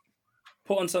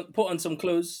 put on some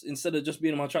clothes instead of just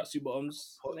being in my tracksuit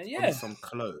bottoms. Put And on some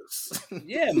clothes.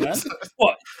 yeah, man.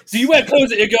 What? Do you wear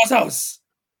clothes at your girl's house?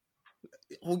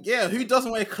 Well, yeah, who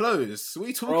doesn't wear clothes? What are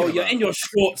you talking Bro, about? you're in your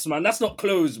shorts, man. That's not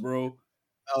clothes, bro.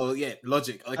 Oh, yeah,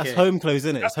 logic. Okay. That's home clothes,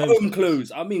 isn't it? That's It's home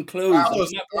clothes. I mean clothes.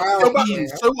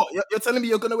 So what? You're telling me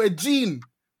you're going to wear jean?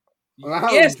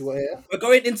 Yes, we're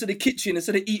going into the kitchen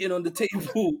instead of eating on the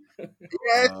table.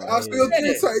 Yeah, I was going to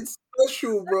do something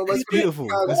special, bro. That's beautiful.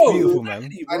 That's Bro, beautiful, man.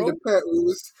 exactly, And bro. the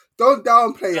petals. Don't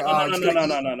downplay it.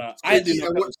 No. I ain't doing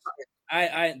no petals.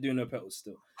 I ain't doing no petals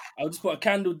still. I'll just put a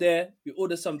candle there. We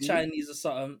order some Chinese or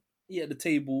something. Eat at the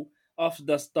table. After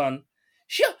that's done,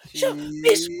 sure,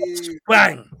 this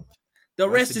bang. The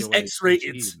rest is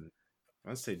X-rated.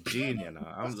 I said jean, you know.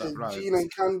 I'm like, bro, jean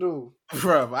and candle.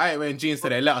 Bro, I ain't wearing jeans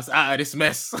today. Let us out of this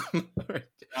mess.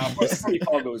 Probably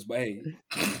cargos, but hey.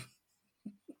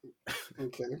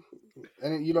 Okay.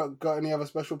 And you lot got any other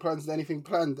special plans? Anything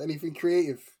planned? Anything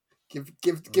creative? Give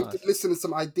the listeners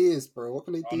some ideas, bro. What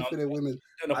can they do for their women?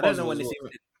 I don't know when it's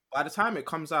even. By the time it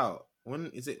comes out, when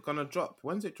is it gonna drop?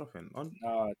 When's it dropping?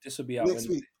 This will be out next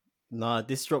week. Nah,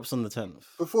 this drops on the 10th.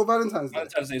 Before Valentine's Day.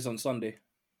 Valentine's Day is on Sunday.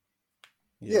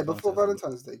 Yeah, before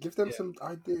Valentine's Day. Give them some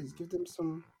ideas. Give them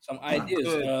some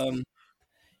ideas.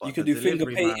 You could do finger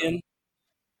painting.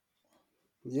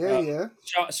 Yeah.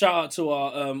 Shout out to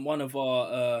our one of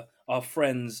our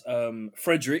friends,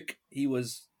 Frederick. He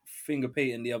was finger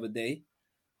painting the other day.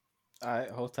 Alright,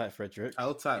 hold tight, Frederick.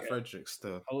 Frederick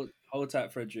still. Hold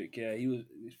tight, Frederick. Yeah, he was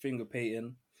finger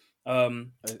painting.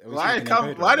 Why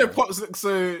do Pops look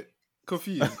so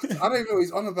confused? I don't know what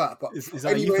he's on about, but is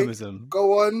that anyway, a euphemism?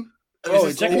 Go on.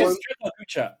 Check our group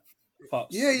chat.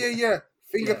 Pops. Yeah.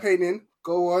 Finger painting.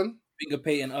 Go on. Finger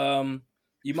painting.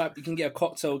 You can get a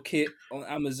cocktail kit on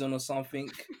Amazon or something.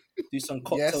 Do some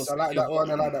cocktails. Yes, I like that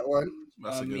one.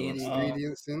 That's a good one.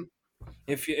 Ingredients in.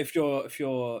 If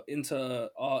you're into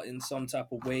art in some type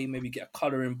of way, maybe get a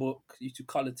coloring book. You two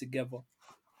color together.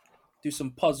 Do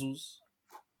some puzzles.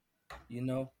 You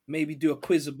know, maybe do a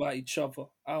quiz about each other.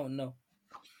 I don't know.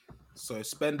 So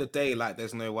spend the day like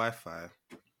there's no Wi-Fi.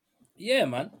 Yeah,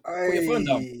 man. Put your phone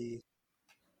down.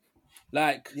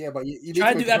 Like, yeah, but you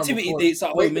try to do activity dates at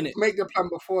home, innit? Make the plan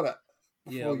before that.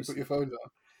 Before you put your phone down.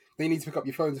 Then you need to pick up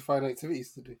your phone to find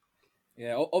activities to do.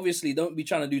 Yeah, obviously, don't be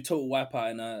trying to do total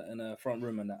wipeout in a front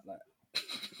room and that.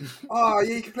 Like,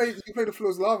 you can play the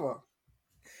floor's lava.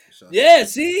 Yeah,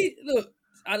 see, look,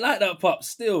 I like that, Pop.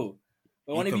 Still,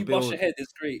 but when you bust your head,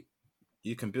 it's great.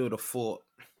 You can build a fort.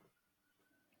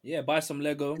 Yeah, buy some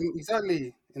Lego.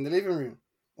 Exactly, in the living room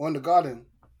or in the garden.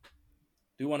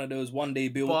 Do one of those one-day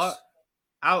builds. But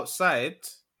outside,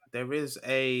 there is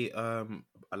a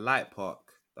light park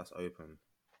that's open.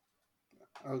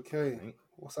 Okay.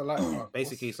 What's a light park?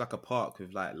 Basically, it's like a park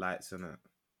with like lights in it.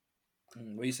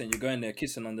 What are you saying? You're going there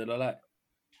kissing under the light?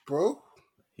 Bro?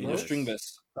 No string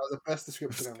vest. That was the best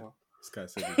description ever. This guy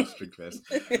said he was string vest.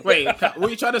 Wait, what are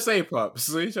you trying to say, Pops?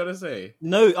 What are you trying to say?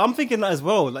 No, I'm thinking that as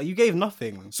well. Like, you gave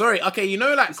nothing. Sorry, okay, you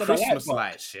know, like Christmas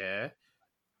lights, yeah?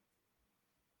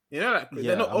 You know, like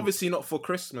they're not obviously not for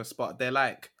Christmas, but they're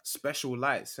like special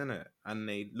lights, innit? And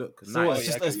they look nice.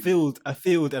 It's just a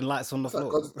field and lights on the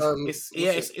floor.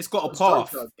 It's got a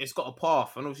path. It's got a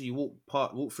path, and obviously you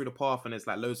walk through the path, and there's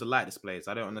like loads of light displays.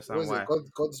 I don't understand why.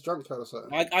 God's junkyard or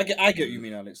something. I get what you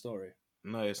mean, Alex. Sorry.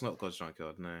 No, it's not God's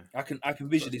junkyard. No, I can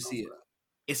visually see it.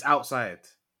 It's outside.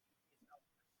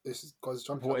 This is God's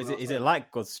junkyard. What is it? Is it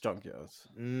like God's junkyard?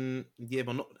 Yeah,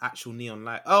 but not actual neon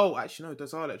light. Oh, actually, no,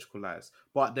 those are electrical lights,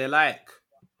 but they're like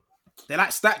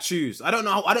statues. I don't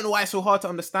know why it's so hard to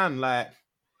understand. Like,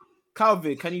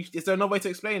 Calvin, is there another way to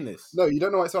explain this? No, you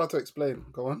don't know why it's hard to explain.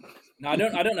 Go on. No, I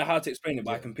don't know how to explain it,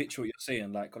 but I can picture what you're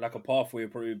saying. Like a pathway,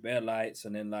 probably bare lights,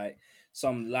 and then like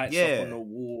some lights up on the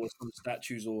wall, some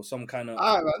statues or some kind of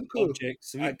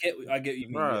objects. I get what you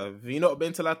mean. Bro, have you not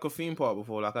been to like a theme park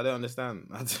before? Like, I don't understand.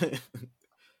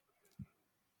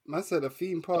 Man said a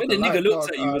theme park. The nigga looked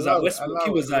at you, was like Westbrook. He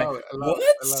was like, "What?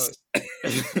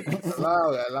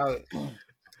 Allow it.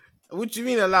 What do you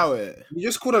mean allow it? You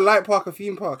just called a light park a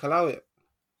theme park. Allow it.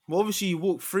 Well, obviously you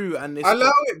walk through and it's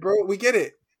it, bro. We get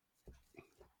it.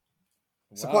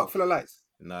 It's a park full of lights.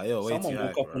 No, you're way too high. Someone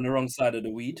woke up on the wrong side of the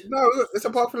weed. No, it's a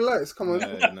park full of lights. Come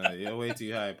on. No, you're way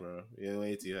too high, bro. You're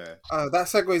way too high. That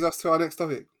segues us to our next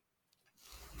topic.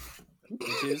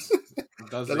 Which is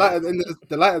the light at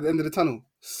the end of the tunnel.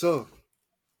 So,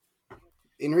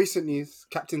 in recent news,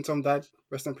 Captain Tom died.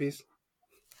 Rest in peace.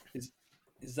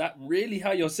 Is that really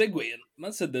how you're segueing?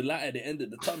 Man said the light at the end of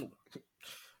the tunnel.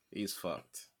 He's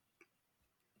fucked.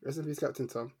 Rest in peace, Captain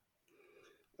Tom.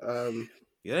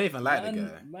 You don't even like the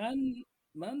guy.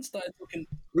 Man started talking.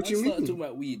 What you mean? Talking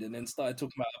about weed, and then started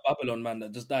talking about a Babylon man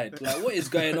that just died. Like, what is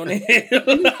going on here?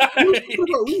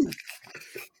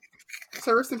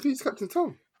 So rest in peace, Captain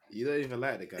Tom. You don't even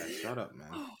like the guy. Shut up, man.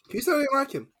 You still don't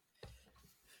like him?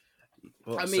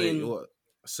 What, I mean,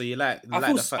 so you like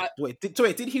the fact? Wait,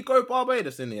 did he go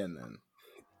Barbados in the end then?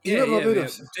 Yeah.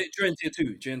 During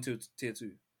tier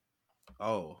two.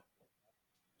 Oh.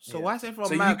 So Yeah. why is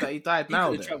everyone mad that he died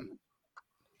now then?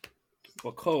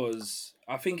 Because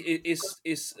I think it's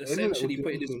essentially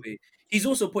put it this way. He's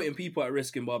also putting people at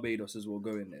risk in Barbados as well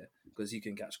going there because he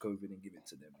can catch COVID and give it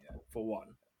to them. Yeah, for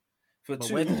one. For But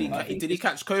two, where did he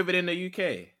catch COVID in the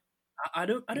UK? I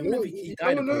don't know if he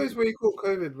died. No one knows where he caught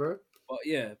COVID, bro.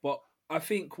 But I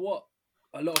think what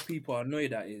a lot of people are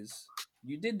annoyed at is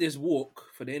you did this walk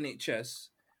for the NHS,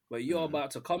 but you're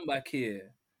about to come back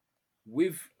here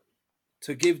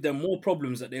to give them more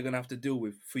problems that they're gonna have to deal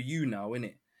with for you now,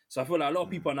 innit? So I feel like a lot of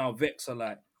people are now vexed, are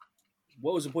like,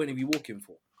 what was the point of you walking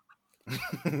for? Do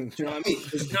you know what I mean?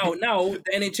 Because now the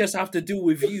NHS have to deal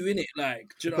with you, innit?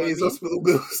 Like, do you know what I His mean? hospital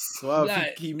bills. Well,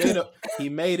 Like- he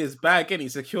made his bag in. He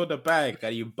secured the bag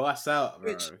and he bust out,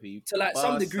 bro. To like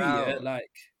some degree, yeah, like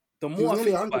the He more was I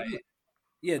only think about 100.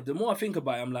 it, the more I think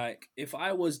about it, I'm like, if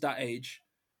I was that age,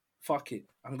 fuck it,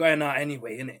 I'm going out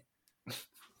anyway, innit?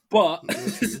 But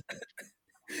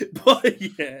but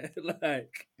yeah,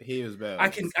 like He was better. I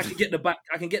can get the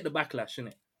backlash,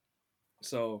 innit?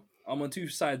 So I'm on two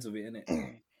sides of it,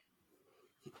 innit?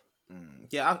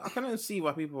 Yeah, I kind of see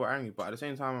why people were angry, but at the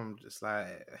same time, I'm just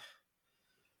like,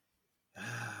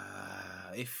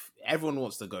 if everyone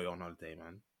wants to go on holiday,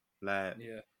 man, like,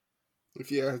 Yeah. To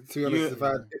be honest,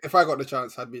 if I got the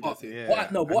chance, I'd be there too. yeah.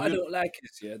 What I don't like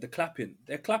is the clapping.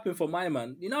 They're clapping for my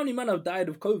man. You know how many men have died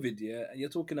of COVID, yeah? And you're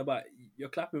talking about you're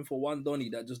clapping for one Donny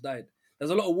that just died.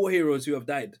 There's a lot of war heroes who have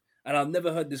died, and I've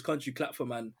never heard this country clap for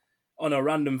man on a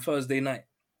random Thursday night.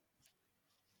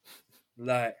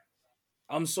 Like,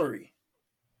 I'm sorry.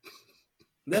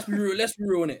 Let's be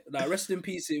real on it. Like, rest in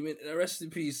peace.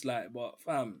 Like, but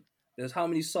fam, there's how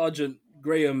many Sergeant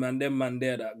Graham and them man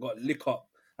there that got lick up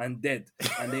and dead,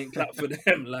 and they ain't clap for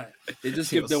them. Like, they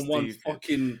just give them one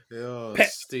fucking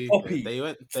pet poppy. They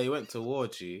went to war,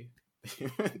 G.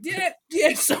 Yeah.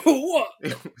 So what?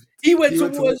 He went to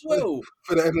war as well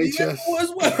for the NHS. He went to war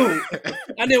as well,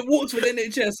 and then walked for the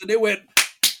NHS, and they went.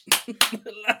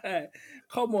 Like,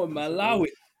 come on, man, allow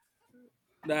it.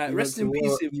 Like, rest in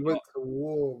peace. He went to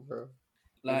war, bro.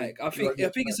 Like, I think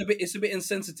it's a bit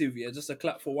insensitive, yeah, just a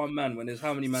clap for one man when there's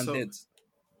how many man dead.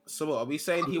 So what are we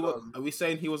saying? He was an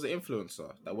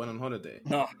influencer that went on holiday?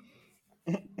 No,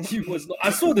 he was not. I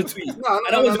saw the tweet, and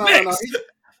I was vexed.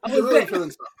 I was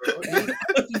vexed.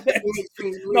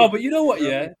 No, but you know what?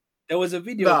 Yeah, there was a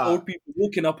video of old people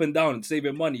walking up and down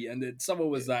saving money, and then someone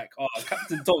was like, "Oh,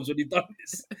 Captain Tom's already done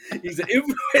this. He's an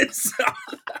influencer."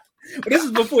 But this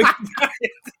is before he died.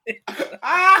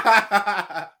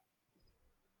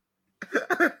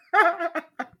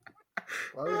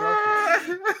 Why are you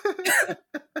laughing?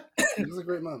 He was a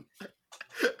great man.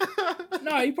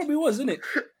 No, he probably was, isn't it?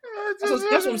 That's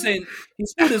what I'm saying. He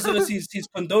still deserves his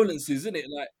condolences, isn't it?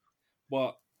 Like,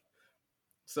 but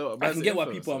so I can get why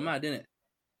people are mad, innit?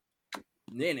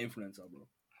 They ain't an influencer, bro.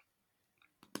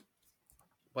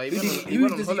 But he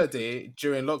went on holiday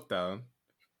during lockdown.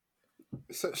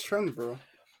 It's such trend, bro.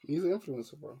 He's an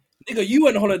influencer, bro. Nigga, you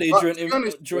went on holiday during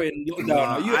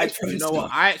lockdown. You know what?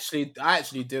 I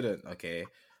actually didn't. Okay,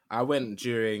 I went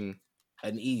during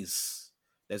an ease.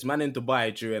 There's man in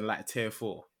Dubai during like tier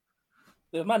 4.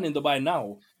 There's man in Dubai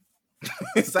now.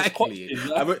 Exactly,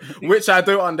 which I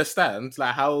don't understand.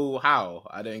 Like how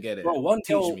I don't get it. Bro, one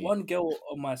girl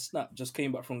on my Snap just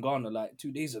came back from Ghana like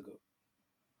 2 days ago.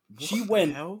 She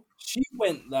went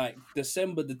like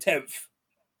December the 10th.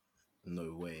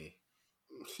 No way.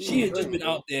 She had just been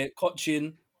out there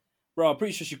coaching, bro. I'm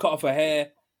pretty sure she cut off her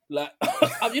hair. Like,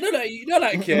 you know,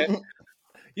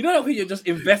 when you're just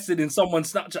invested in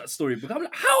someone's Snapchat story. But I'm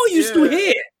like, how are you still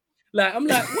here? Like, I'm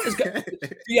like, what is going? Do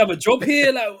you have a job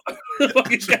here? Like, what the fuck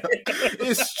is going on?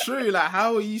 It's true. Like,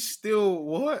 how are you still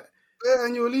what? Yeah,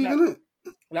 and you're leaving it.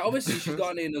 Like, obviously she's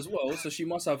Ghanaian as well, so she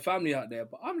must have family out there.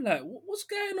 But I'm like, what's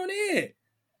going on here?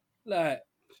 Like,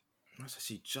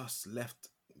 she just left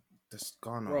this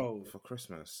Ghana for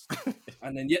Christmas.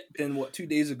 And then what? 2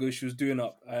 days ago she was doing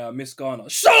up Miss Ghana.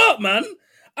 Shut up, man!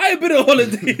 I ain't been on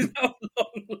holidays how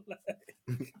long?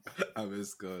 I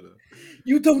miss Ghana.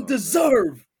 You don't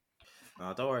deserve.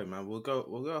 No, don't worry, man. We'll go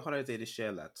on holiday this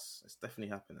year, lads. It's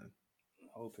definitely happening.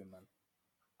 man.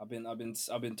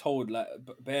 I've been told like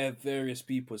various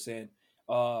people saying,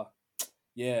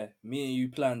 yeah, me and you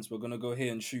plans, we're gonna go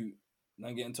here and shoot. And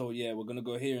I'm getting told, yeah, we're gonna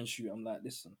go here and shoot. I'm like,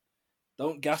 listen,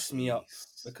 don't gas me up,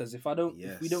 because if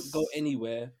we don't go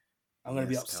anywhere, I'm gonna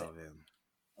be upset. Calvin.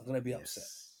 I'm gonna be upset.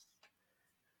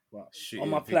 Well, on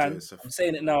my plan, I'm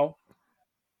saying it now.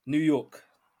 New York.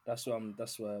 That's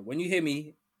where when you hear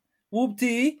me,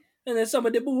 whoop-tee, and then some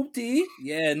of the whoop-tee,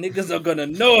 yeah, niggas are gonna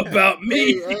know about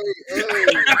me.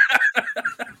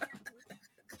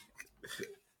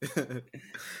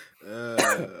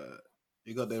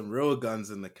 You got them real guns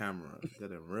in the camera. You got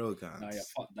them real guns. Nah, yeah,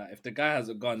 fuck that. If the guy has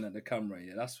a gun at the camera,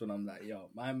 yeah, that's when I'm like, yo,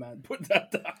 my man, put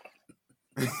that down.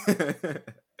 Put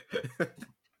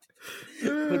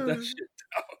that shit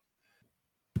down.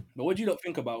 But what do you not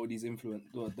think about with these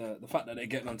the fact that they're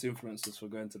getting onto influencers for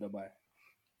going to Dubai?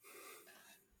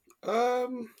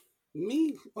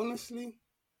 Me, honestly,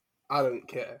 I don't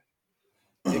care.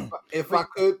 If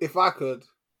I could,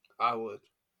 I would.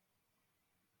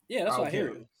 Yeah, that's what I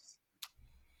hear.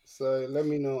 So let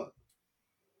me know.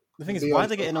 The thing is, why are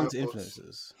they getting onto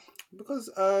influencers? Because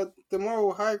the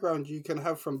moral high ground you can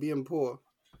have from being poor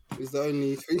is the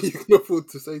only thing you can afford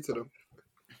to say to them.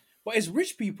 But it's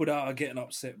rich people that are getting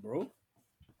upset, bro.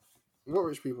 What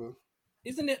rich people?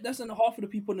 Isn't it? That's half of the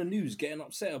people in the news getting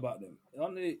upset about them.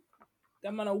 Aren't they?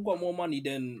 That man have got more money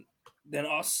than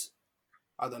us.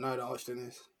 I don't know the Austin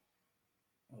is.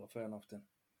 Oh, fair enough then.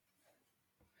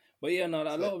 But yeah, no,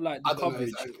 a lot of like the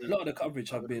coverage, a lot of the coverage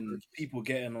have been people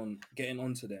getting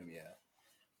onto them, yeah.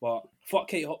 But fuck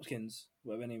Kate Hopkins,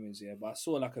 whatever her name is, yeah. But I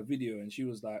saw like a video and she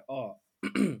was like, oh,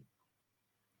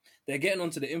 they're getting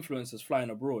onto the influencers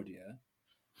flying abroad, yeah.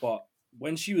 But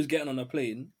when she was getting on a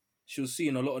plane, she was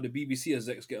seeing a lot of the BBC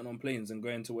execs getting on planes and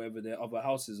going to wherever their other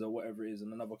houses or whatever it is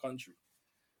in another country.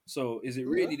 So is it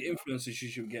really the influencers she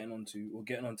should be getting onto, or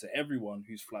getting onto everyone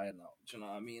who's flying out? Do you know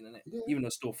what I mean? And even though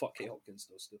still fuck Kate Hopkins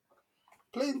still.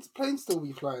 Planes still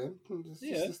be flying. It's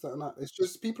just that. It's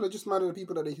just people are just mad at the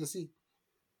people that they can see.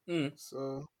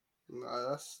 So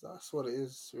that's what it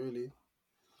is, really.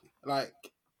 Like,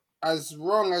 as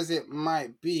wrong as it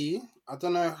might be, I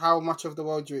don't know how much of the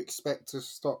world you expect to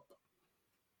stop.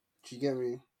 Do you get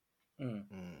me?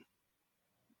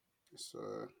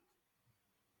 So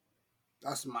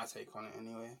that's my take on it,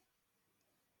 anyway.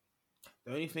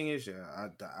 The only thing is,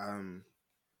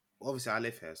 obviously I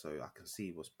live here, so I can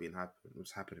see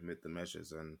what's happening with the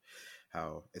measures and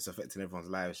how it's affecting everyone's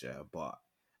lives. Yeah, but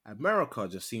America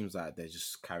just seems like they're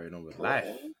just carrying on with life.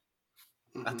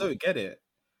 Mm-hmm. I don't get it.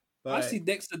 But I see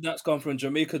Dexter Daps come from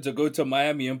Jamaica to go to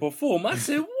Miami and perform. I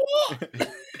said, what?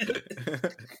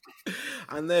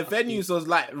 And their venues was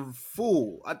like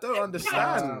full. I don't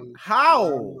understand.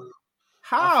 How?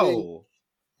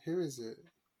 Who is it?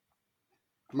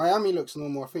 Miami looks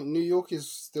normal. I think New York is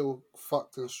still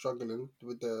fucked and struggling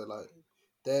with they're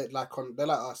like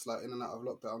us, like in and out of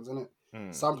lockdowns, isn't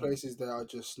it? Some places they are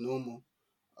just normal.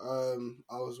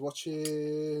 I was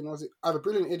watching, I Have a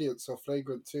Brilliant Idiots or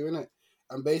Flagrant 2, innit?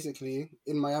 And basically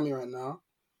in Miami right now,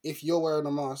 if you're wearing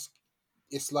a mask,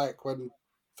 it's like when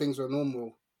things were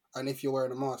normal. And if you're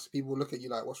wearing a mask, people look at you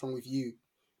like, what's wrong with you?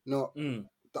 Not the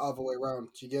other way around.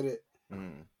 Do you get it?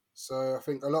 So I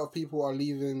think a lot of people are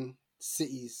leaving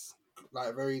cities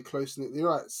like very close,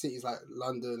 like cities like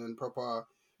London and proper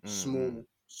small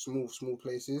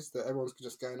places that everyone's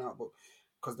just going out, but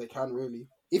because they can, really.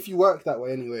 If you work that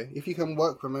way anyway, if you can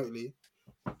work remotely,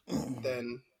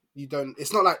 then you don't.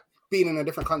 It's not like being in a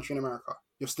different country in America.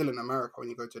 You're still in America when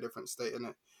you go to a different state,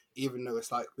 innit? Even though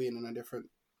it's like being in a different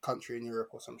country in Europe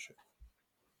or some shit.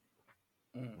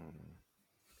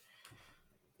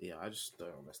 Yeah, I just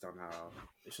don't understand how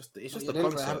it's just the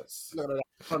concerts.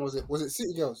 Was it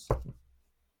City Girls?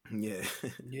 Yeah.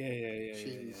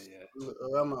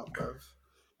 I'm out, bruv.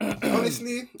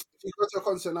 Honestly, if you go to a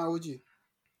concert now, would you?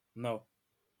 No.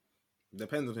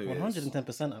 Depends on who it is.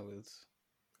 110% I would.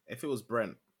 If it was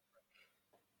Brent.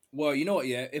 Well, you know what,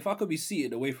 yeah? If I could be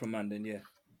seated away from man, then yeah.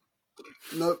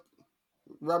 Nope.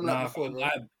 Ram like before, bro.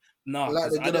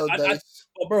 Like the good old days.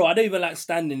 Bro, I don't even like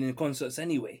standing in concerts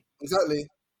anyway. Exactly.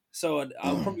 So I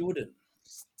probably wouldn't.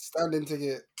 Standing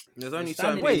ticket. There's only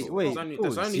certain people. Wait.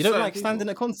 You don't like standing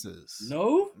at concerts?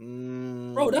 No?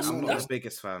 Bro, I'm not the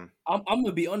biggest fan. I'm going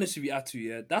to be honest with you, Atu,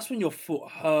 yeah? That's when your foot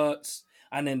hurts,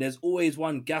 and then there's always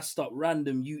one gassed up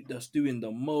random youth that's doing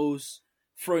the most,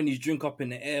 throwing his drink up in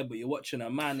the air, but you're watching a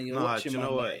man and you're watching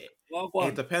man. What?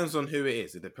 It depends on who it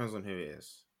is.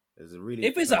 There's a really.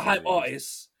 If it's a hype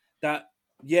artist that,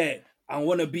 I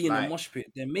want to be in a mosh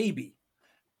pit, then maybe.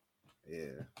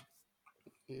 Yeah.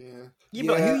 Yeah,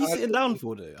 but who are you sitting down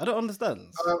for, though? I don't understand.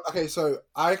 Okay, so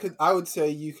I would say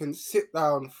you can sit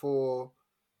down for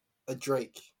a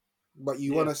Drake, but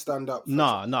you want to stand up.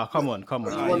 Nah, come on. You can.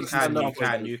 You want to stand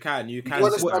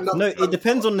up. No, it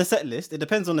depends on the set list.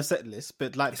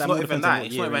 But like, it's not even that.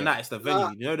 It's not even that. It's the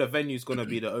venue. You know, the venue's gonna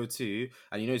be the O2,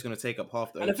 and you know it's gonna take up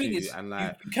half the O2. And the thing is, and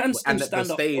like, you can still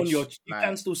stand up stage, on your. You like,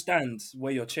 can still stand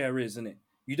where your chair is, innit?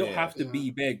 You don't have to be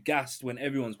bare gassed when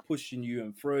everyone's pushing you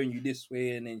and throwing you this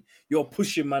way, and then you're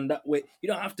pushing man that way. You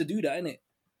don't have to do that, innit?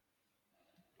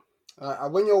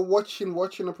 When you're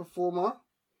watching a performer,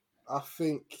 I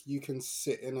think you can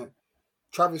sit in it.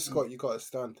 Travis Scott, you got to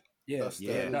stand. Yeah, that's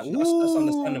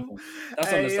understandable.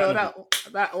 That's understandable.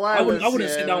 That I wouldn't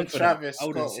sit down for Travis that. I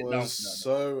wouldn't Scott sit down was for that.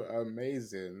 so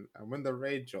amazing, and when the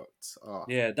rain dropped,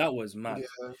 yeah, that was mad.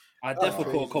 Yeah, I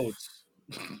definitely caught cold.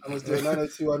 I was doing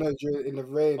 90210 in the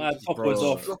rain. My top was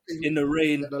off in the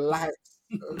rain. The lights.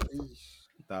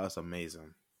 That was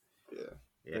amazing. Yeah.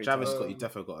 Great Travis time. Scott, you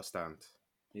definitely got to stand.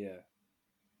 Yeah.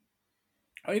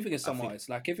 I don't think it's some artists.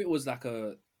 Like if it was like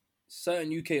a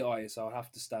certain UK artist, I would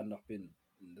have to stand up in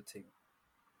the team.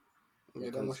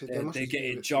 They get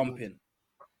it jumping.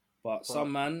 But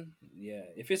some man,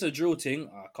 if it's a drill thing,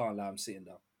 I can't lie, I'm sitting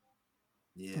down.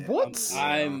 Yeah. What?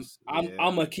 I'm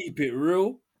gonna keep it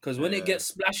real because when it gets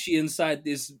splashy inside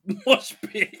this mosh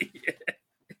pit,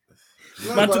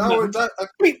 allow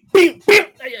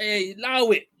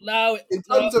it. In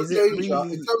terms of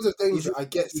danger, I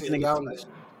get sitting down.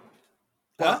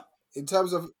 What? In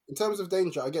terms of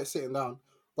danger, I get sitting down.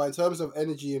 But in terms of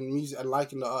energy and music and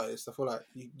liking the artist, I feel like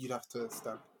you'd have to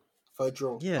stand for a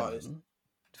drill artist. Man.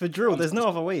 For drill, there's no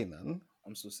other way, man.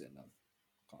 I'm still sitting down.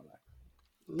 Can't lie.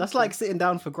 That's like sitting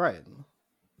down for grind.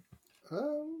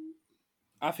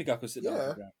 I think I could sit down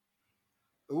for grind.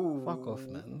 Ooh. Fuck off,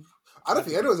 man. I don't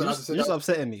think anyone's allowed to sit down. You're just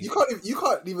upsetting me. You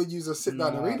can't even use a sit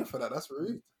down arena for that. That's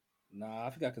rude. Nah,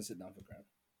 I think I can sit down for grind.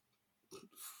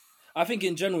 I think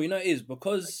in general, you know, it is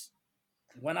because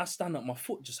when I stand up, my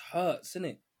foot just hurts,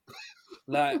 innit?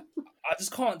 Like, I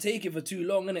just can't take it for too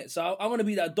long, innit? So I'm going to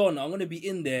be that Don. I'm going to be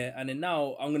in there, and then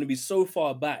now I'm going to be so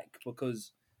far back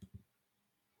because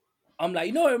I'm like,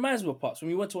 you know what it reminds me of, Pops? When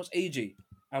we went to watch AJ,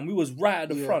 and we was right at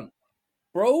the front.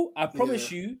 Bro, I promise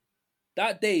you,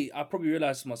 that day, I probably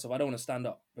realized to myself, I don't want to stand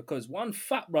up because one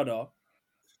fat brother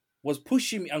was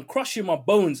pushing me and crushing my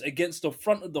bones against the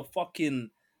front of the fucking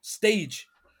stage.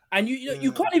 And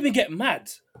you can't even get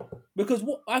mad because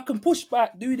what I can push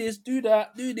back, do this, do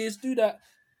that,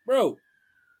 bro.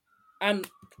 And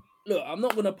look, I'm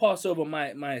not gonna pass over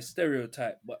my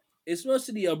stereotype, but it's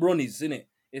mostly the Abronis, innit?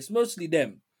 It's mostly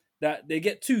them that they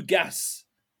get too gas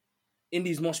in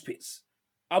these mosh pits.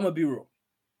 I'ma be real.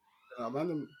 Yeah,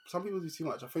 man, some people do too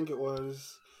much. I think it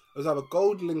was either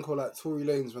Gold Link or like Tory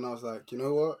Lanez when I was like, you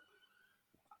know what?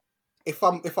 If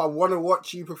I want to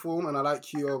watch you perform and I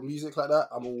like your music like that,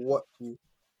 I'm gonna watch you. Do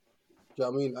you know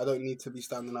what I mean? I don't need to be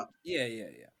standing up. Yeah.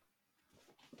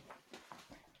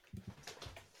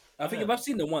 I think if I've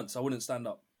seen them once, I wouldn't stand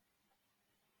up.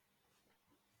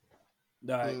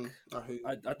 Like,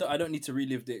 I don't need to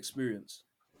relive the experience.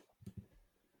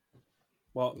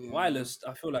 But Wireless,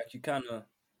 I feel like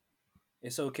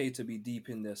it's okay to be deep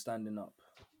in there standing up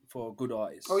for a good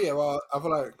artist. Oh yeah, well I feel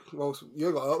like you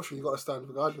got an option, you got to stand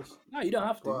regardless. No, you don't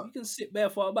have to. But you can sit bare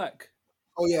far back.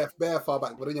 Oh yeah, bare far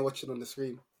back, but then you're watching on the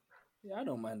screen. Yeah, I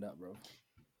don't mind that, bro.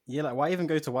 Yeah, like why even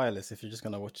go to Wireless if you're just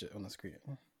gonna watch it on the screen?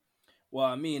 Well,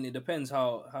 I mean, it depends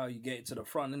how you get to the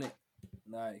front, innit?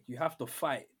 Like you have to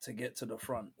fight to get to the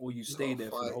front, or you stay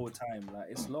there for the whole time. Like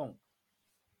it's long.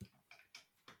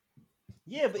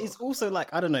 Yeah, but it's also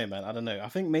like I don't know, man. I don't know. I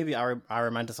think maybe I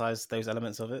romanticize those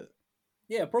elements of it.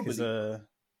 Yeah, probably. I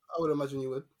would imagine you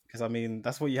would. Because I mean,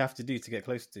 that's what you have to do to get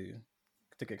close to it,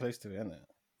 isn't it?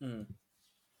 Mm.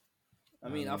 I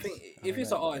mean, I think if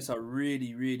it's an artist I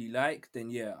really, really like, then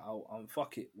yeah, I'll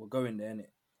fuck it. We're going there, innit?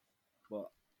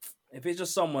 But if it's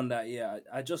just someone that,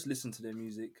 I just listen to their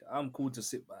music, I'm cool to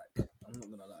sit back. I'm not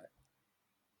gonna lie.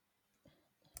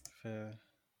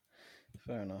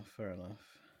 Fair enough.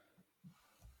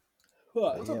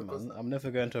 What? Yeah, man, I'm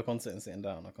never going to a concert and sitting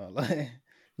down. I can't lie.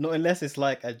 Not unless it's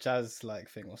like a jazz like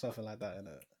thing or something like that,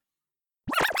 innit?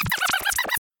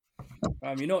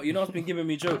 You know what's been giving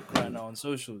me joke right now on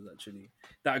socials actually?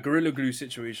 That Gorilla Glue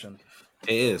situation.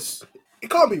 It is. It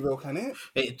can't be real, can it?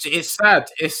 It's sad.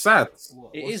 It's sad.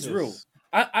 It is real.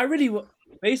 I really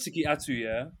basically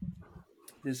Atu,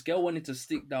 this girl wanted to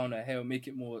stick down her hair and make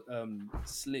it more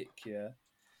slick,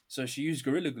 so she used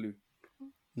Gorilla Glue.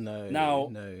 No.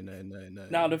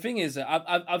 Now the thing is,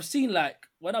 I've seen like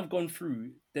when I've gone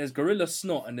through, there's Gorilla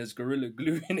Snot and there's Gorilla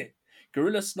Glue in it.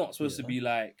 Gorilla Snot's supposed to be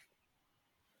like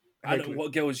I don't know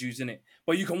what girls use in it,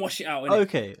 but you can wash it out. Innit?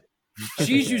 Okay.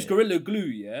 She's used Gorilla Glue,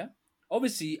 yeah,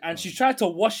 obviously, and she tried to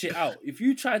wash it out. If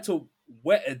you try to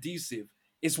wet adhesive,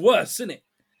 it's worse, isn't it?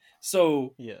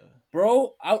 So, Yeah,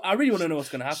 bro, I really want to know what's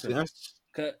gonna happen.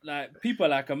 Like people,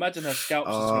 like imagine her scalp's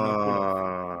just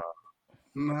gonna.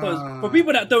 Because for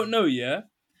people that don't know, you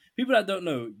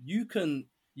can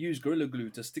use Gorilla Glue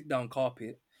to stick down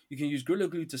carpet. You can use Gorilla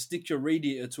Glue to stick your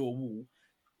radiator to a wall.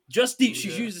 Just Deep,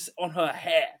 she's used this on her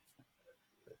hair.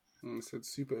 It's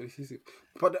super adhesive.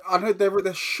 But I know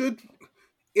there should,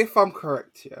 if I'm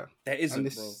correct, there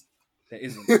isn't, bro. There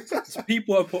isn't. So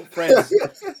people have put threads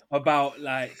about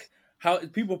like how do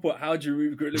you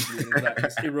remove Gorilla Glue? And it's like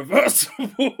it's irreversible.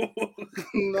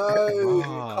 No, it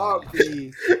can't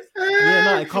be. Yeah,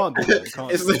 no, it can't be.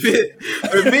 It's a bit.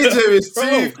 The video is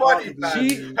too funny,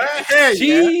 man.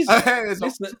 Her hair has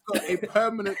got a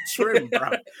permanent trim,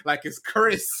 bro. Like it's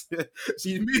Chris.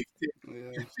 She moved it.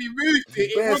 Yeah. She moved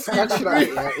it.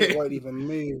 It won't even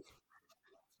move.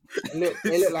 It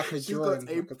look like a She's drawing.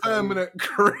 got a permanent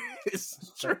Chris.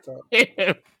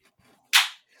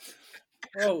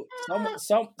 Bro,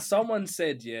 someone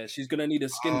said, she's gonna need a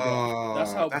skin graft.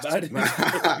 That's how bad it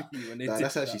is.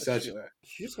 That's actually such.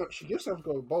 She just have to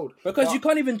go bold. Because you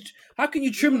can't even. How can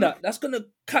you trim that? That's gonna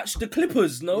catch the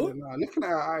clippers, no? Yeah, nah, looking at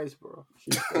her eyes, bro.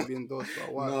 She's gonna be endorsed for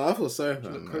a while. No, I feel sorry for her,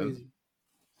 She look man. crazy.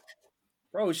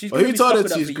 Bro, she's. Well, who told her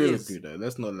to use Gorilla Glue though?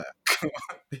 Let's not lie.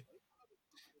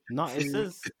 No, it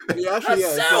says. Yeah, actually,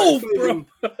 herself, bro.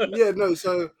 No,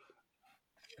 so.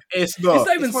 It's not. It's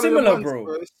not even similar,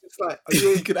 bro. It's like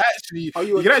you could actually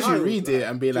read it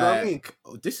and be like,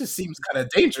 "Oh, this seems kind of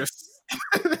dangerous."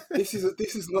 This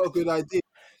is not a good idea.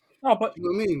 No, but you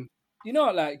know what I mean. You know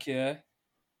what, like,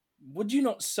 would you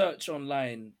not search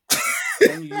online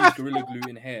when you use Gorilla Glue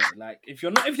in hair? Like, if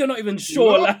you're not even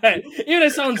sure, like, even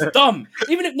it sounds dumb.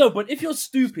 But if you're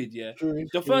stupid,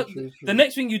 the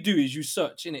next thing you do is you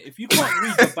search, innit? If you can't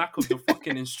read the back of the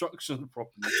fucking instructions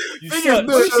properly, you search.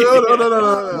 No.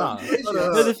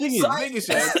 The thing is,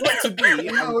 it's got to be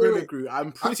Gorilla Glue.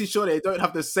 I'm pretty sure they don't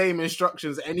have the same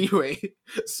instructions anyway.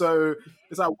 So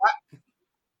it's like, what?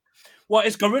 Well,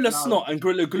 it's Gorilla Snot and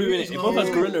Gorilla Glue in it. It both has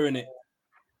Gorilla in it.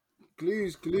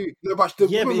 Glue's glue. No, but the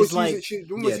woman was like,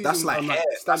 using, that's like hair,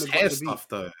 standard hair stuff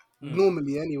though.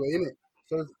 Normally, anyway, innit?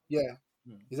 So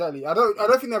exactly. I don't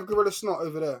think they have Gorilla Snot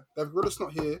over there. They have Gorilla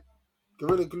Snot here,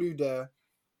 Gorilla Glue there,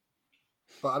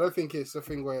 but I don't think it's a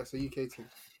thing where it's a UK thing.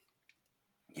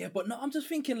 Yeah, but no, I'm just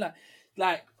thinking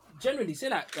like generally say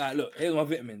like look, here's my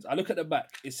vitamins. I look at the back.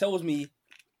 It tells me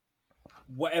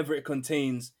whatever it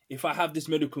contains. If I have this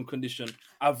medical condition,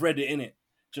 I've read it in it.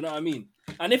 Do you know what I mean?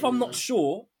 And if I'm not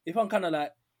sure, if I'm kind of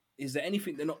like, is there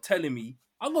anything they're not telling me?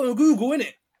 I'll go to Google,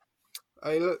 innit?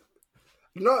 Hey, look,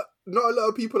 not a lot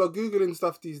of people are Googling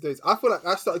stuff these days. I feel like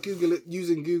I started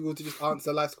using Google to just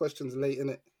answer life's questions late,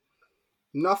 innit?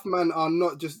 Enough men are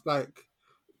not just like,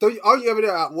 aren't you ever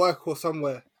there at work or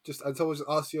somewhere, and someone just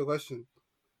asks you a question?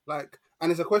 Like, and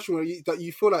it's a question that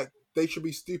you feel like they should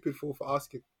be stupid for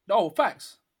asking. No,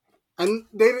 facts. And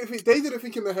they didn't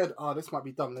think in their head, this might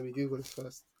be dumb, let me Google this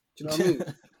first. Do you know what I mean?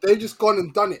 They've just gone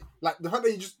and done it. Like, the fact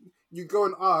that you go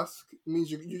and ask means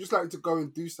you just like to go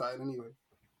and do something anyway.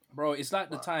 Bro, it's like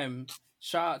the time,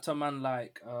 shout out to a man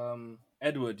like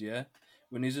Edward,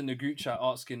 when he's in the group chat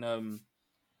asking,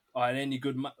 are any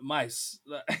good mice?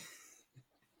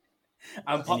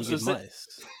 And Pops just said,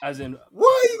 as in, what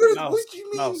are you gonna, what do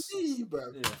you mean,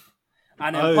 bro? Yeah.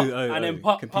 And then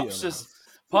Pops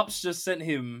just sent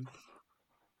him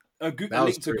a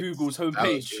link to Google's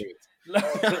homepage.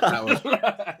 That was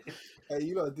hey,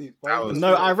 you lot deep.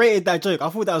 No, I rated that joke. I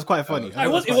thought that was quite funny. It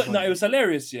was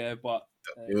hilarious, but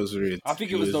it was rude. I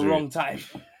think it was the wrong time.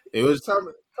 It was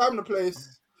time and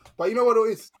place. But you know what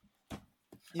it is?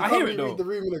 You can't really read the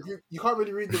room in a group. You can't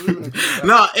really read the room in a group.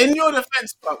 No, in your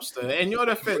defense, Pops, though. In your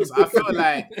defense, I feel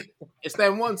like it's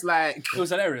them ones like it was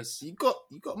hilarious. You got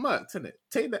murked, innit?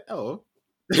 Take the L.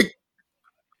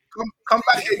 Come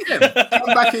back again.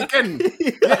 Come back again.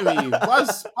 Get me.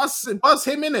 Buzz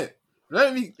him in it.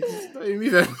 Let me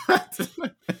move him.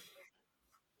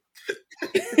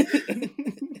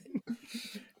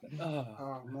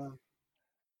 Oh man.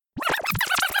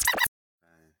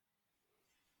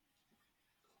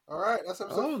 All right, that's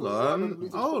episode.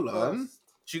 Hold on.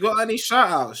 You got any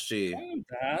shout outs, G?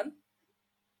 Dan.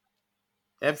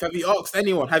 Have you asked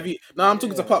anyone? No, I'm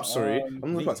talking to Pops, sorry. I'm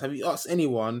talking to Pops. Have you asked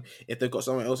anyone if they've got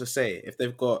something else to say? If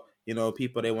they've got,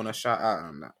 people they want to shout out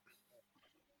and that?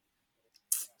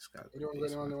 Anyone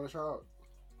they want to shout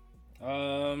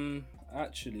out?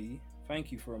 Actually,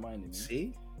 thank you for reminding me.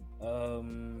 See?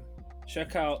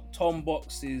 Check out Tom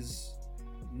Box's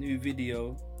new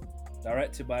video,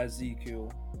 directed by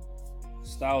Ezekiel,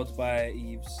 styled by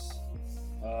Eves,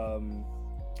 and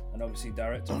obviously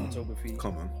director of photography.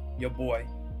 Come on. Your boy.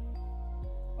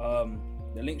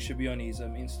 The link should be on his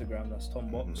Instagram. That's Tom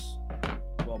Box.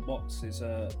 Well, Box is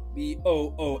Booxe.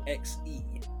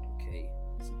 Okay,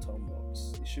 it's a Tom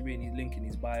Box. It should be in his link in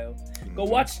his bio. Go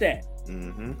watch that.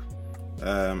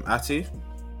 Ati.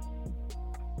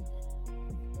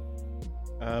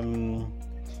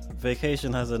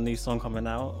 Vacation has a new song coming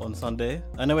out on Sunday.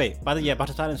 Oh no, wait. By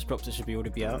the time it's dropped, it should already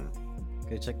be out.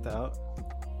 Go check that out.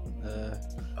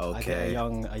 Okay. I get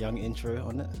a young intro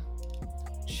on it.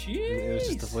 Jeez. It was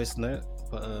just a voice note,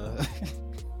 but a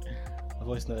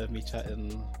voice note of me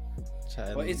chatting.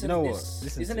 But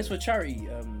isn't this for charity?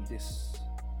 This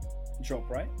drop,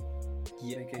 right?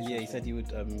 Yeah, he said he would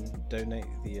donate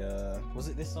the. Was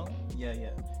it this song? Yeah.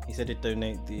 He said he'd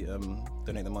donate the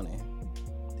money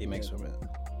that he makes from it.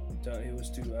 It was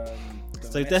to.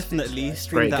 So definitely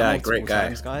stream that great guy,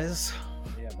 times, guys.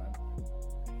 Yeah, man.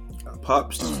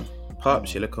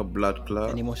 Pops, you look a blood clot.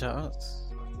 Any more shoutouts?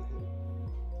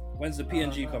 When's the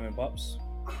PNG coming, Pops?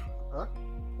 Huh?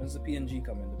 When's the PNG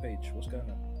coming? The page? What's going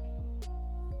on?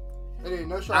 Anyway,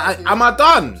 no shout out. Am I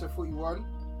done? Episode 41.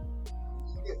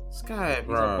 Sky,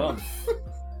 bro.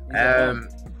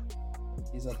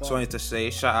 Just wanted to say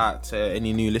shout out to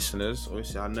any new listeners.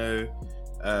 Obviously, I know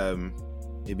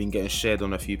you've been getting shared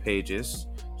on a few pages.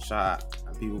 Shout out,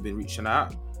 and people have been reaching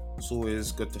out. It's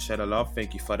always good to share the love.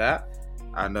 Thank you for that.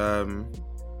 And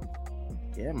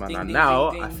yeah, man. And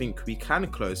now I think we can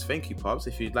close. Thank you, Pops.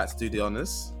 If you'd like to do the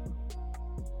honors.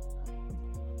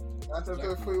 That's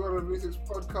episode 41 of Music's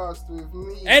podcast with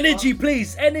me. Energy,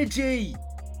 please. Energy.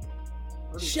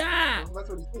 Shout!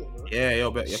 Yeah,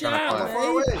 you're kind of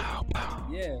quiet.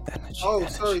 Yeah. Oh,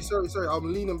 sorry.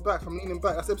 I'm leaning back.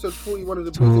 That's episode 41 of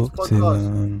the Music's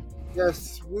podcast.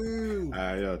 Yes, woo.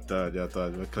 You're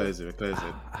done. We're closing.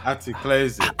 Had to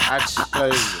close it.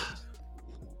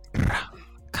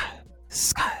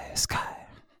 Sky.